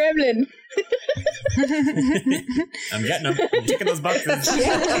 it's a gremlin. I'm getting them. I'm taking those boxes.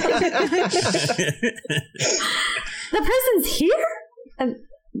 The prison's here? And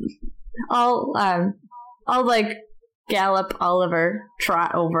I'll gallop Oliver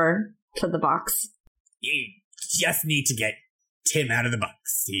trot over to the box. You just need to get Tim out of the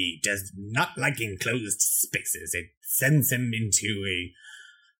box. He does not like enclosed spaces. It sends him into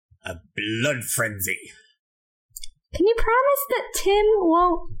a blood frenzy. Can you promise that Tim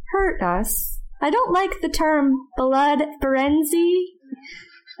won't hurt us? I don't like the term blood frenzy.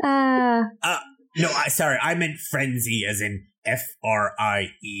 No, sorry, I meant frenzy as in FRIENDZZY.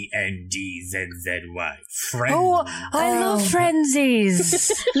 Frenzy. Oh, I love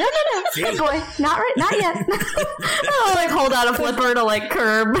frenzies. No. Good boy. Not yet. I'll hold out a flipper to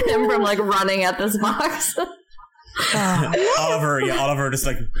curb him from running at this box. Oliver just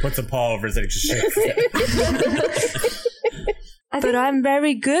puts a paw over his head and just shakes it. But I'm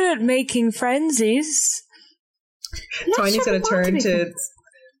very good at making frenzies. Tiny's going to turn to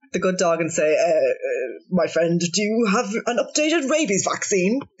the good dog and say, my friend, do you have an updated rabies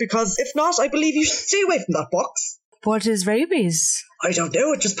vaccine? Because if not, I believe you should stay away from that box. What is rabies? I don't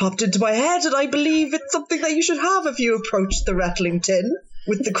know, it just popped into my head, and I believe it's something that you should have if you approach the rattling tin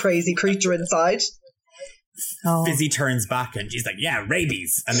with the crazy creature inside. Oh. Fizzy turns back and she's like, yeah,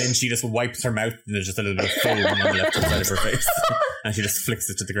 rabies. And then she just wipes her mouth and there's just a little bit of foam on the left side of her face. And she just flicks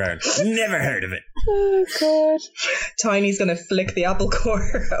it to the ground. Never heard of it. Oh, God. Tiny's going to flick the apple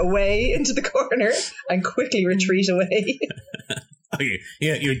core away into the corner and quickly retreat away. Oh,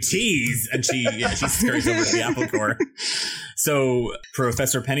 you tease. And she scurries over to the apple core. So,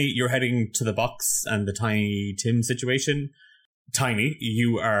 Professor Penny, you're heading to the box and the Tiny Tim situation. Tiny,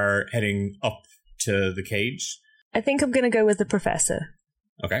 you are heading up to the cage. I think I'm going to go with the professor.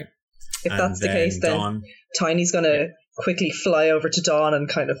 Okay. If And that's the case, then Dawn, Tiny's going to quickly fly over to Dawn and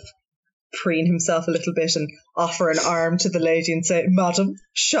kind of preen himself a little bit and offer an arm to the lady and say, "Madam,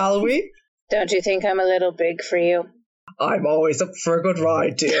 shall we?" Don't you think I'm a little big for you? I'm always up for a good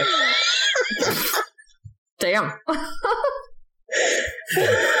ride, dear. Damn.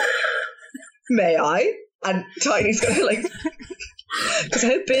 May I? And Tiny's going to like... Because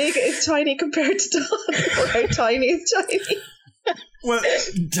how big is Tiny compared to Dawn? Or how tiny is Tiny? well,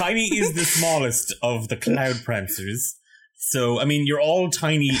 Tiny is the smallest of the Cloud Prancers. So, I mean, you're all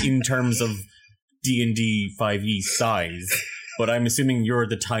tiny in terms of D&D 5e size, but I'm assuming you're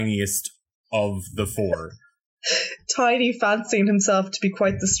the tiniest of the four. Tiny, fancying himself to be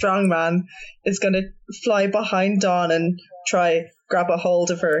quite the strong man, is going to fly behind Dawn and try grab a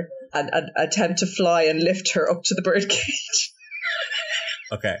hold of her and attempt to fly and lift her up to the birdcage.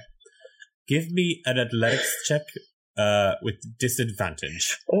 Okay. Give me an athletics check with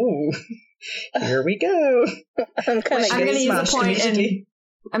disadvantage. Oh, here we go. I'm kind of I'm going to use a Smashed point immediately.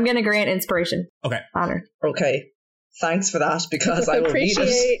 I'm going to grant inspiration. Okay. Honor. Okay. Thanks for that, because I will need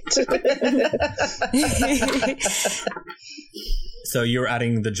it. appreciate. So you're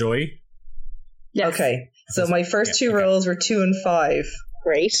adding the joy? Yes. Okay. So my first two okay. rolls were 2 and 5.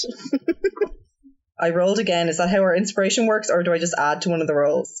 Great. I rolled again. Is that how our inspiration works, or do I just add to one of the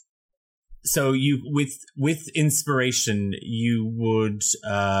rolls? So you with inspiration you would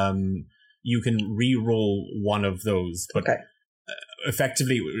you can re-roll one of those, but Okay.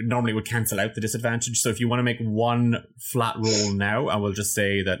 Effectively normally would cancel out the disadvantage. So if you want to make one flat roll now, I will just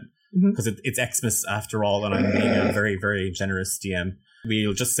say that because it's Xmas after all, and I'm being a very, very generous DM.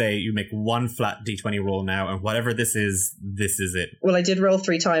 We'll just say you make one flat D20 roll now, and whatever this is it. Well, I did roll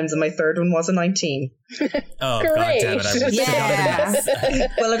 3 times, and my third one was a 19. Oh, God damn it. I Yeah.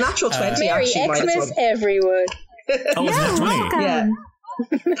 Well, a natural 20 Merry actually minus Xmas, 1. everyone. Oh, it's not 20. welcome. Yeah.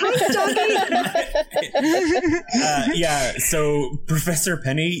 Thanks, doggy. Yeah, so Professor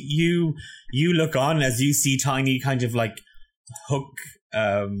Penny, you look on as you see Tiny kind of like hook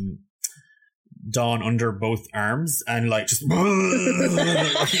Dawn under both arms and like just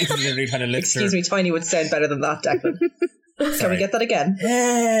literally kind of lifts Excuse her. me, Tiny would sound better than that, Declan. Can Sorry. we get that again?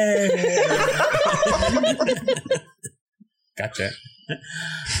 Gotcha.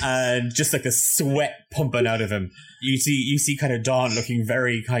 And just like a sweat pumping out of him. You see kind of Dawn looking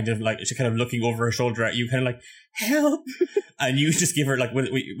very kind of like, she kind of looking over her shoulder at you, kind of like, help. And you just give her like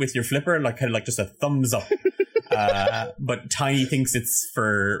with your flipper, like kind of like just a thumbs up. But Tiny thinks it's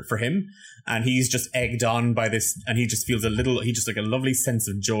for him, and he's just egged on by this, and he just feels he just like a lovely sense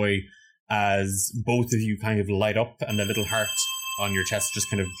of joy as both of you kind of light up, and the little heart on your chest just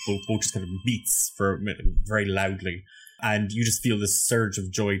kind of both just kind of beats for very loudly. And you just feel this surge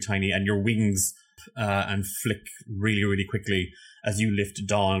of joy, Tiny, and your wings and flick really, really quickly as you lift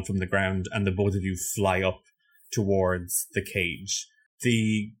Dawn from the ground, and the both of you fly up towards the cage.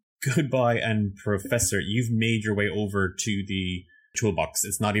 The Goodbye and Professor, you've made your way over to the toolbox.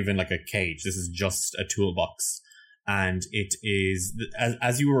 It's not even like a cage. This is just a toolbox. And it is,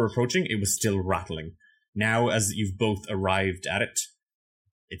 as you were approaching, it was still rattling. Now, as you've both arrived at it,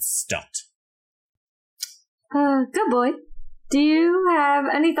 it's stopped. Good boy. Do you have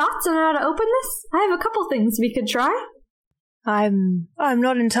any thoughts on how to open this? I have a couple things we could try. I'm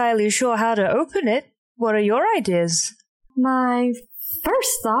not entirely sure how to open it. What are your ideas? My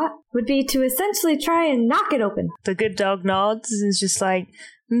first thought would be to essentially try and knock it open. The good dog nods and is just like,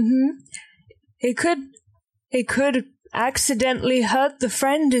 It could accidentally hurt the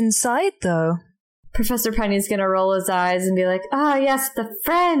friend inside, though. Professor Penny's gonna roll his eyes and be like, yes, the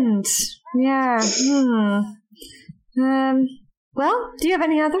friend. Yeah, well, do you have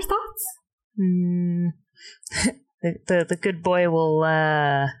any other thoughts? The good boy will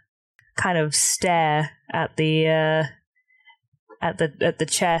kind of stare at the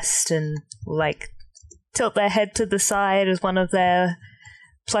chest and like tilt their head to the side as one of their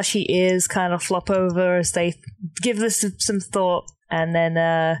plushy ears kind of flop over as they give this some thought, and then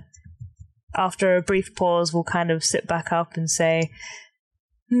after a brief pause we'll kind of sit back up and say,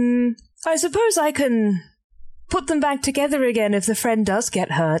 I suppose I can put them back together again if the friend does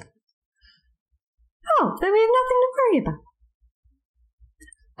get hurt. Oh, then we have nothing to worry about.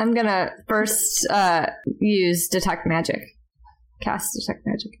 I'm gonna first use Detect Magic. Cast Detect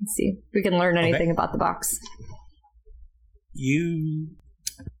Magic and see if we can learn anything about the box. You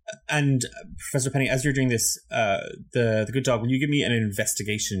and Professor Penny, as you're doing this, the good dog, will you give me an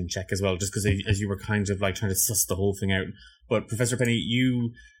investigation check as well, just because as you were kind of like trying to suss the whole thing out. But Professor Penny,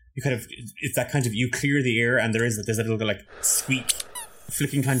 you kind of, it's that kind of, you clear the air and there's a little like squeak,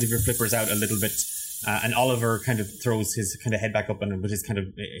 flicking kind of your flippers out a little bit, And Oliver kind of throws his kind of head back up, and with his kind of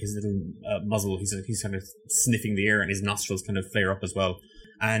his little muzzle, he's kind of sniffing the air, and his nostrils kind of flare up as well.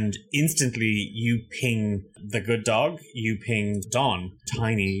 And instantly, you ping the good dog, you ping Dawn,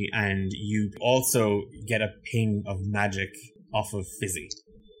 Tiny, and you also get a ping of magic off of Fizzy.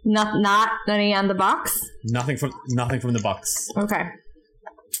 Not any on the box? Nothing from the box. Okay.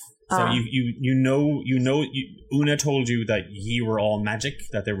 So Una told you that ye were all magic,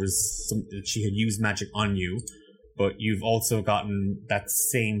 that there was that she had used magic on you, but you've also gotten that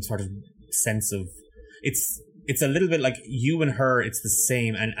same sort of sense of it's a little bit like you and her. It's the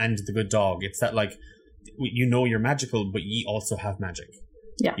same, and the good dog. It's that like you're magical, but ye also have magic.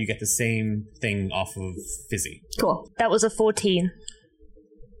 Yeah, you get the same thing off of Fizzy. Cool. That was a 14.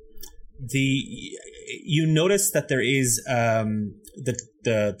 You notice that there is the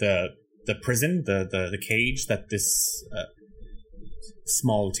prison, the cage that this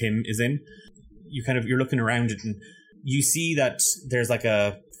small Tim is in. You're looking around it, and you see that there's like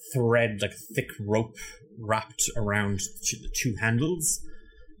a thread, like thick rope wrapped around the two handles,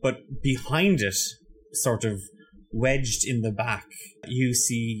 but behind it, sort of wedged in the back, you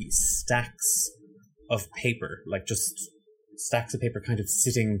see stacks of paper, like just stacks of paper kind of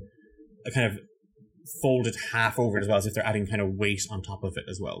sitting kind of folded half over it, as well as if they're adding kind of weight on top of it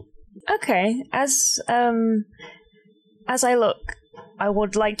as well. Okay, as I look, I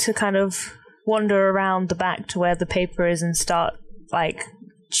would like to kind of wander around the back to where the paper is and start like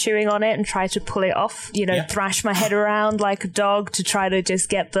chewing on it and try to pull it off, thrash my head around like a dog to try to just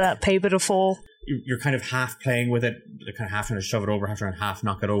get that paper to fall. You're kind of half playing with it, kind of half trying to shove it over, half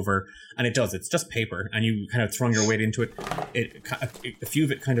knock it over, and it does. It's just paper, and you kind of throwing your weight into it. A few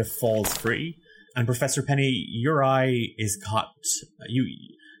of it kind of falls free, and Professor Penny, your eye is caught.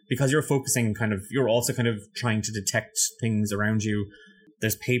 Because you're focusing, you're also kind of trying to detect things around you.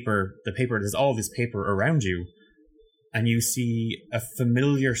 There's paper. There's all this paper around you, and you see a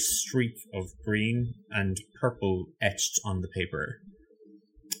familiar streak of green and purple etched on the paper.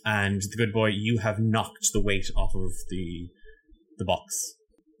 And the good boy, you have knocked the weight off of the box.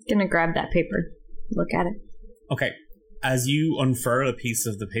 Gonna grab that paper, look at it. Okay, as you unfurl a piece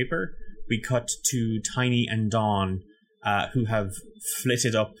of the paper, we cut to Tiny and Dawn, who have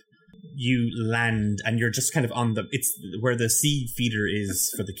flitted up. You land, and you're just kind of it's where the seed feeder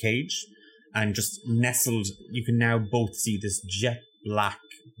is for the cage, and just nestled, you can now both see this jet black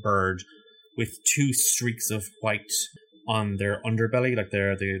bird with two streaks of white on their underbelly, like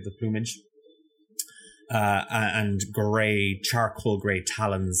the plumage, and charcoal grey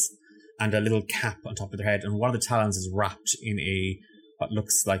talons, and a little cap on top of their head, and one of the talons is wrapped in what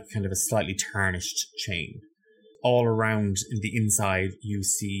looks like kind of a slightly tarnished chain. All around in the inside, you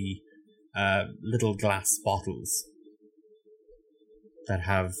see little glass bottles that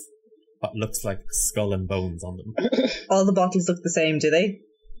have what looks like skull and bones on them. All the bottles look the same, do they?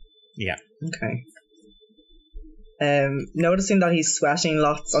 Yeah. Okay. Noticing that he's sweating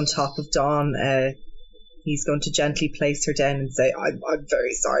lots on top of Dawn, he's going to gently place her down and say, I'm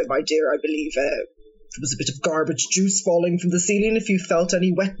very sorry, my dear. I believe there was a bit of garbage juice falling from the ceiling. If you felt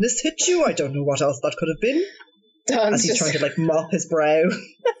any wetness hit you, I don't know what else that could have been. As he's trying to mop his brow.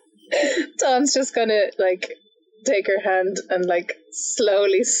 Dawn's just gonna take her hand and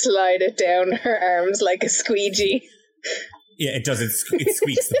slowly slide it down her arms like a squeegee. Yeah, it does. It squeaks.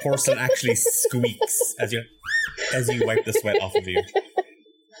 The porcelain actually squeaks as you wipe the sweat off of you.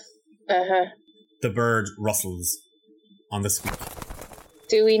 Uh-huh. The bird rustles on the squeak.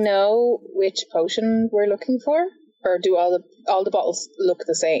 Do we know which potion we're looking for, or do all the bottles look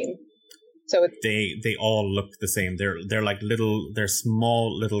the same? So they all look the same. They're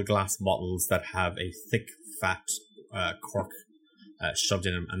small little glass bottles that have a thick, fat cork shoved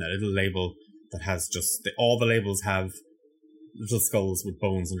in them, and a little label that has all the labels have little skulls with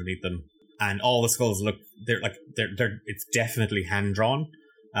bones underneath them, and all the skulls look it's definitely hand drawn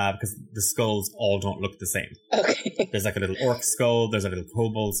because the skulls all don't look the same. Okay. There's a little orc skull, there's a little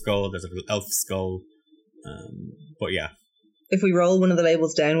kobold skull, there's a little elf skull, but yeah. If we roll one of the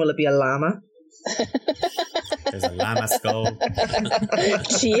labels down, will it be a llama? There's a llama skull.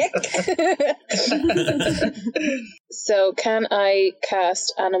 Chick. So can I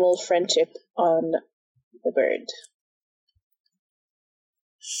cast Animal Friendship on the bird?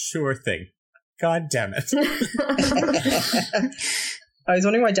 Sure thing. God damn it. I was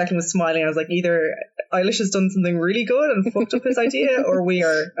wondering why Declan was smiling. I was like, either Eilish has done something really good and fucked up his idea, or we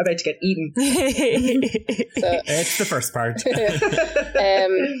are about to get eaten. It's the first part.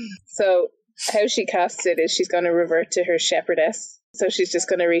 So how she casts it is she's going to revert to her shepherdess. So she's just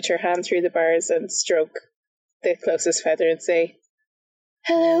going to reach her hand through the bars and stroke the closest feather and say,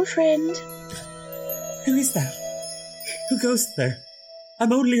 "Hello, friend." Who is that? Who goes there?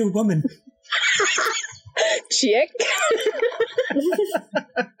 I'm only a woman. Check.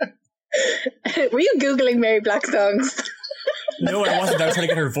 Were you Googling Mary Black songs? No, I wasn't. I was trying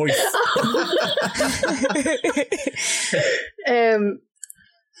to get her voice.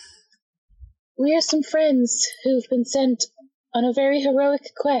 We are some friends who've been sent on a very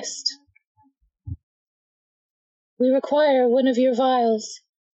heroic quest. We require one of your vials.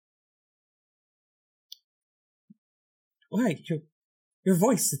 Why, your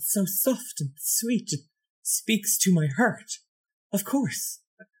voice, it's so soft and sweet. It speaks to my heart. Of course.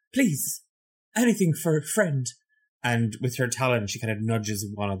 Please, anything for a friend. And with her talon, she kind of nudges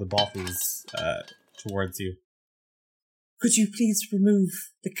one of the bottles towards you. Could you please remove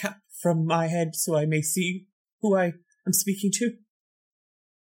the cap from my head so I may see who I am speaking to?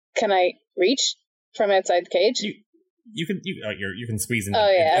 Can I reach from outside the cage? You can squeeze in.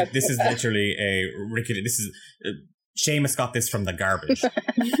 Oh, yeah. This is literally a ridiculous. This is Seamus got this from the garbage.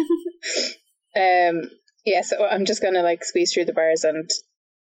 Yeah, so I'm just gonna squeeze through the bars and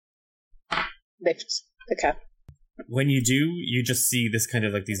lift the cap. When you do, you just see this kind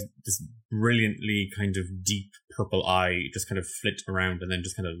of this brilliantly kind of deep purple eye just kind of flit around and then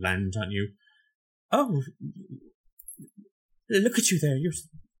just kind of land on you. Oh, look at you there. You're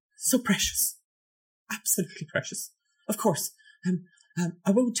so precious. Absolutely precious. Of course.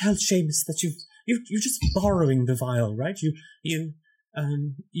 I won't tell Seamus that you're just borrowing the vial, right? You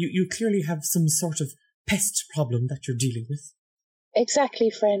clearly have some sort of pest problem that you're dealing with. Exactly,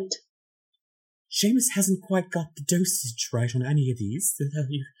 friend. Seamus hasn't quite got the dosage right on any of these.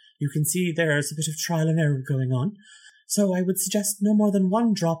 You can see there's a bit of trial and error going on. So I would suggest no more than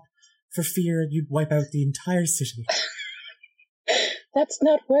one drop for fear you'd wipe out the entire city. That's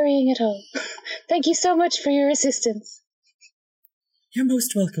not worrying at all. Thank you so much for your assistance. You're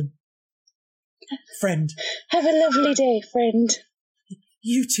most welcome. Friend. Have a lovely day, friend.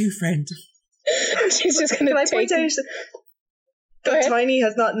 You too, friend. She's just going to take... Can I point out that Tiny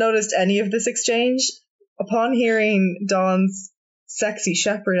has not noticed any of this exchange? Upon hearing Dawn's sexy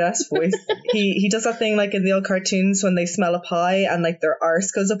shepherdess voice, he does that thing in the old cartoons when they smell a pie and their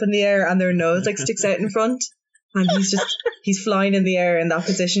arse goes up in the air and their nose sticks out in front. And he's flying in the air in that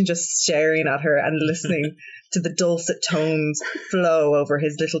position, just staring at her and listening to the dulcet tones flow over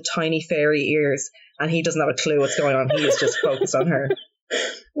his little tiny fairy ears. And he doesn't have a clue what's going on. He is just focused on her.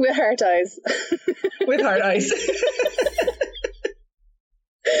 With heart eyes. With heart eyes.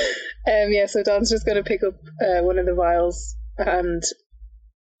 So Dawn's just going to pick up one of the vials and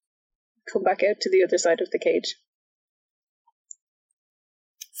come back out to the other side of the cage.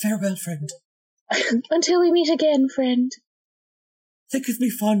 Farewell, friend. Until we meet again, friend. Think of me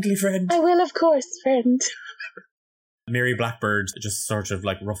fondly, friend. I will, of course, friend. Mary Blackbird just sort of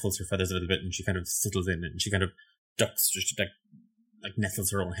ruffles her feathers a little bit and she kind of settles in and she kind of ducks, just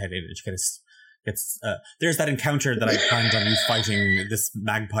nestles her own head in and she kind of gets... there's that encounter that I planned on you fighting this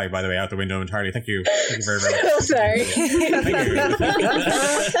magpie, by the way, out the window entirely. Thank you. Thank you very, very much. Oh, sorry. Thank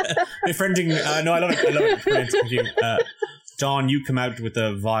you. Befriending... no, I love it. Brilliant. Thank you. Dawn, you come out with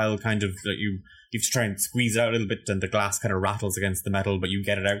a vial kind of that you have to try and squeeze out a little bit and the glass kind of rattles against the metal, but you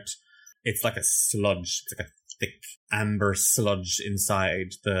get it out. It's like a sludge. It's like a thick amber sludge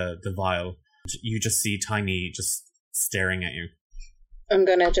inside the vial. You just see Tiny just staring at you. I'm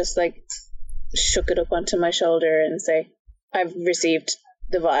gonna just shook it up onto my shoulder and say, I've received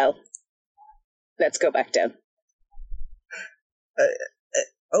the vial. Let's go back down.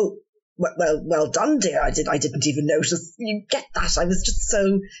 Well done, dear. I didn't even notice you get that. I was just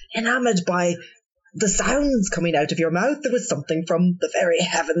so enamoured by the sounds coming out of your mouth. There was something from the very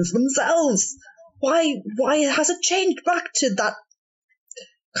heavens themselves. Why has it changed back to that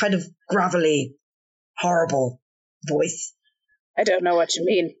kind of gravelly, horrible voice? I don't know what you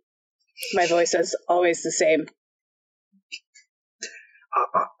mean. My voice is always the same.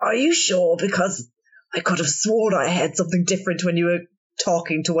 Are you sure? Because I could have sworn I heard something different when you were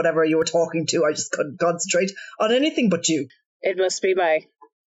talking to whatever you were talking to. I just couldn't concentrate on anything but you. It must be my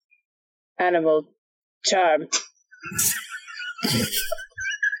animal charm.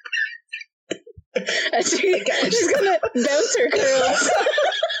 And she's gonna bounce her curls.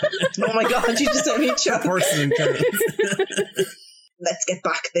 Oh my god, you just don't need charm. Porcelain curls. Let's get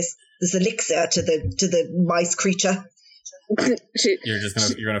back this elixir to the mice creature. You're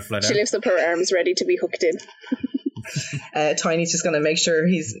gonna flood out. She lifts up her arms ready to be hooked in. Tiny's just going to make sure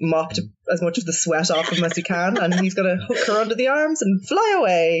he's mopped as much of the sweat off him as he can, and he's going to hook her under the arms and fly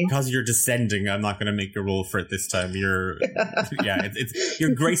away. Because you're descending, I'm not going to make a roll for it this time. You're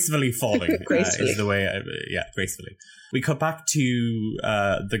you're gracefully falling. Gracefully. Is the way. Gracefully. We cut back to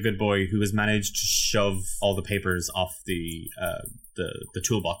the good boy who has managed to shove all the papers off the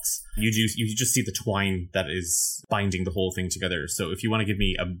toolbox. You just see the twine that is binding the whole thing together. So if you want to give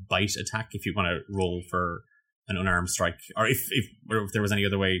me a bite attack, if you want to roll for an unarmed strike, or if there was any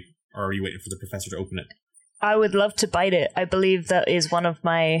other way, or are you waiting for the professor to open it? I would love to bite it. I believe that is one of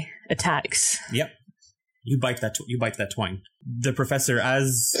my attacks. Yep. You bite that twine. The professor,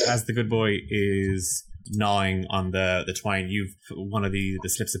 as the good boy is gnawing on the twine, you've put one of the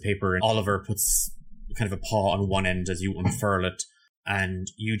slips of paper, and Oliver puts kind of a paw on one end as you unfurl it, and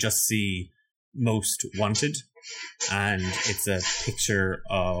you just see Most Wanted, and it's a picture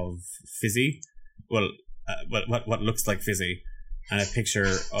of Fizzy. Well, what looks like Fizzy, and a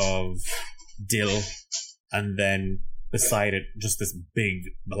picture of Dill, and then beside it, just this big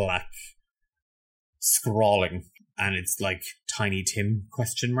black scrawling, and it's like Tiny Tim ?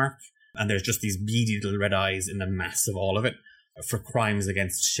 And there's just these beady little red eyes in the mass of all of it for crimes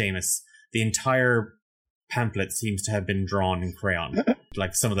against Seamus. The entire pamphlet seems to have been drawn in crayon.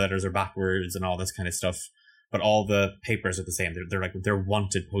 Like some of the letters are backwards and all this kind of stuff, but all the papers are the same. They're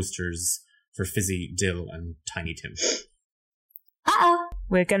wanted posters for Fizzy, Dill, and Tiny Tim. Uh-oh.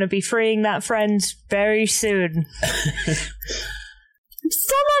 We're going to be freeing that friend very soon. I'm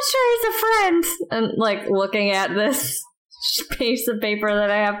still not sure he's a friend. And, like, looking at this piece of paper that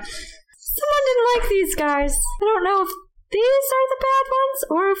I have. Someone didn't like these guys. I don't know if these are the bad ones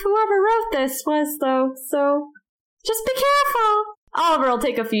or if whoever wrote this was, though. So, just be careful. Oliver will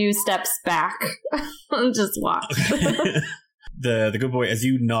take a few steps back and just watch. The good boy, as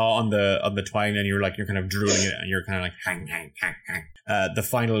you gnaw on the twine and you're kind of drooling it and you're kind of like hang. The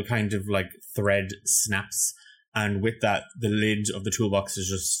final kind of like thread snaps, and with that the lid of the toolbox is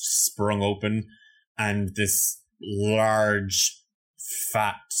just sprung open, and this large,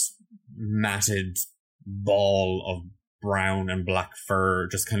 fat, matted ball of brown and black fur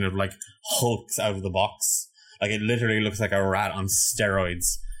just kind of like hulks out of the box. Like it literally looks like a rat on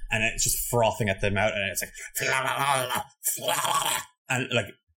steroids. And it's just frothing at the mouth, and it's like, and like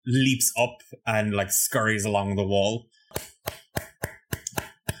leaps up and like scurries along the wall.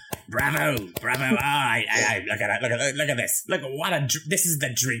 Bravo! I look at this. This is the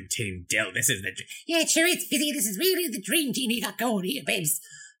dream team, Dill. This is the dream. Yeah, sure, it's Fizzy. This is really the dream team. You got going here, babes.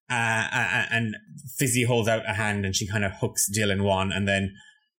 And Fizzy holds out a hand, and she kind of hooks Dill in one, and then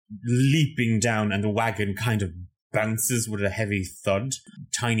leaping down, and the wagon kind of bounces with a heavy thud.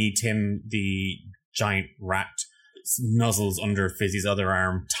 Tiny Tim, the giant rat, nuzzles under Fizzy's other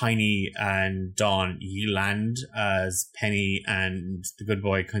arm. Tiny and Dawn, you land as Penny and the good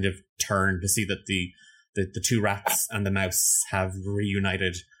boy kind of turn to see that the two rats and the mouse have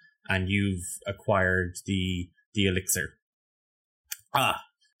reunited, and you've acquired the elixir.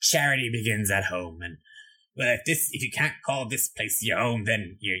 Charity begins at home, and well, if you can't call this place your home,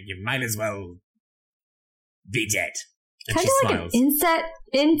 then you might as well be dead. And Can she I do like an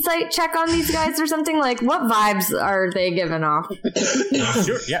insight check on these guys or something? Like, what vibes are they giving off?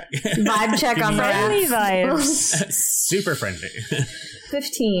 Sure, yeah. Vibe check on the Friendly rats. vibes. Super friendly.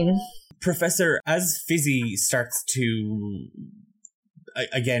 15. Professor, as Fizzy starts to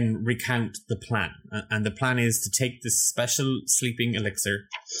again recount the plan, and the plan is to take this special sleeping elixir.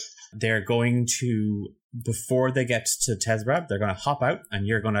 They're going to, before they get to Tezrab, they're going to hop out, and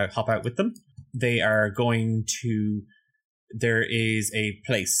you're going to hop out with them. They are going to, there is a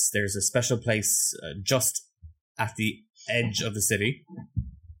place, there's a special place just at the edge of the city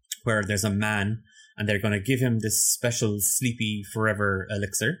where there's a man, and they're going to give him this special sleepy forever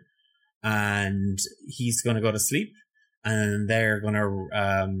elixir, and he's going to go to sleep, and they're going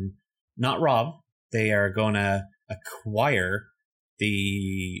to not rob, they are going to acquire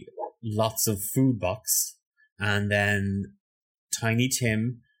the lots of food box, and then Tiny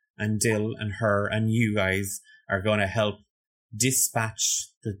Tim and Dill and her and you guys are going to help dispatch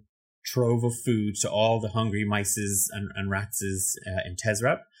the trove of food to all the hungry mices and ratses in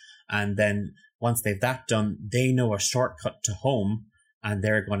Tezrab. And then once they've that done, they know a shortcut to home, and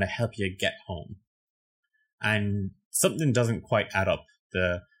they're going to help you get home. And something doesn't quite add up.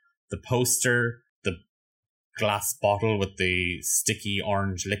 The poster, the glass bottle with the sticky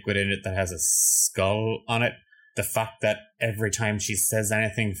orange liquid in it that has a skull on it, the fact that every time she says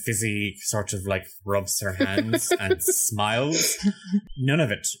anything, Fizzy sort of like rubs her hands and smiles. None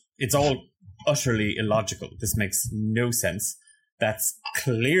of it. It's all utterly illogical. This makes no sense. That's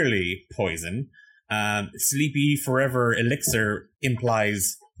clearly poison. Sleepy Forever Elixir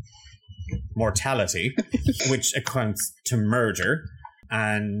implies mortality, which accounts to murder.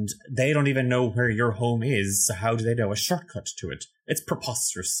 And they don't even know where your home is, so how do they know a shortcut to it? It's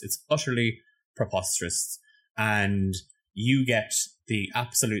preposterous. It's utterly preposterous. And you get the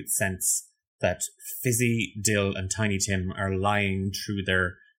absolute sense that Fizzy, Dill, and Tiny Tim are lying through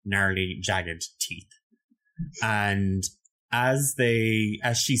their gnarly, jagged teeth. And as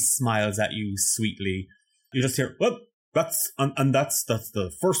she smiles at you sweetly, you just hear, well, that's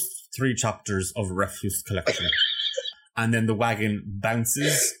the first 3 chapters of Refuse Collection. And then the wagon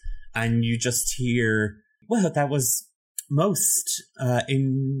bounces, and you just hear, well, that was most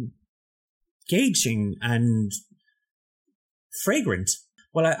engaging and fragrant.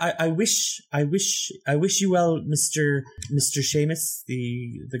 Well, I wish you well, Mr. Seamus,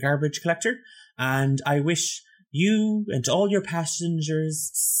 the garbage collector, and I wish you and all your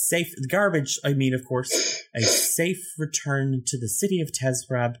passengers safe, the garbage, I mean, of course, a safe return to the city of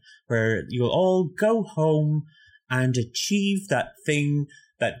Tezrab, where you'll all go home and achieve that thing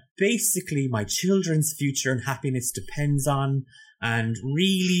that basically my children's future and happiness depends on. And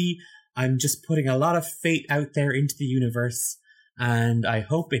really, I'm just putting a lot of fate out there into the universe, and I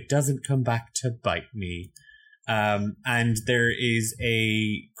hope it doesn't come back to bite me. And there is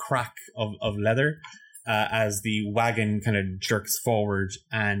a crack of leather as the wagon kind of jerks forward,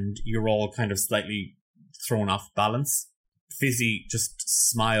 and you're all kind of slightly thrown off balance. Fizzy just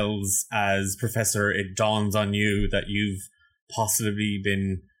smiles as, Professor, it dawns on you that you've possibly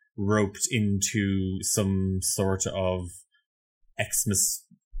been roped into some sort of Xmas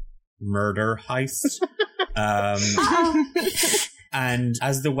murder heist. And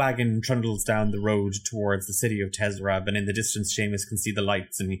as the wagon trundles down the road towards the city of Tezrab, and in the distance Seamus can see the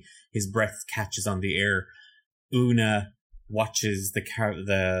lights and his breath catches on the air, Una watches the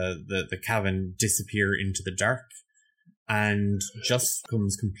cabin disappear into the dark and just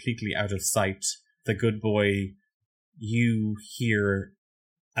comes completely out of sight. The good boy, you hear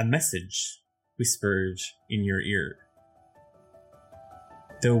a message whispered in your ear.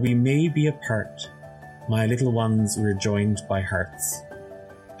 Though we may be apart, my little ones were joined by hearts.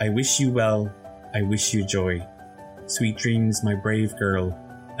 I wish you well, I wish you joy. Sweet dreams, my brave girl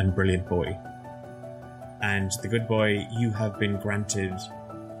and brilliant boy. And the good boy, you have been granted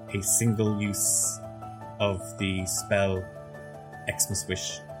a single use of the spell Xmas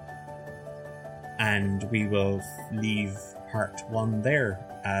Wish. And we will leave part 1 there,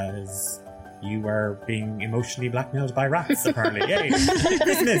 as you are being emotionally blackmailed by rats, apparently. Yay!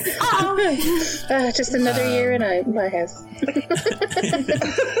 Christmas! Just another year in my house.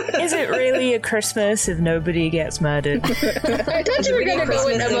 Is it really a Christmas if nobody gets murdered? I thought you were going to go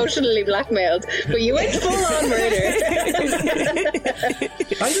with emotionally blackmailed, but you went full on murder.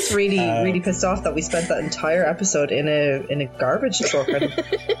 I'm just really pissed off that we spent that entire episode in a garbage truck. I'm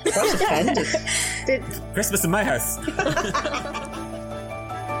quite offended. Christmas in my house.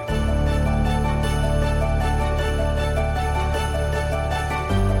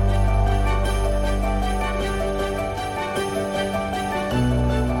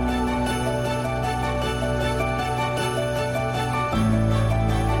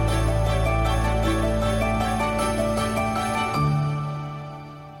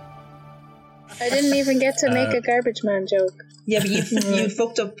 I didn't even get to make a garbage man joke. Yeah, but you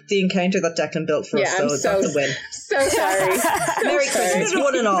fucked up the encounter that Declan built for us, so that's a win. So sorry. Merry Christmas,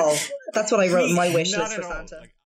 one and all. That's what I wrote in my wish list for Santa.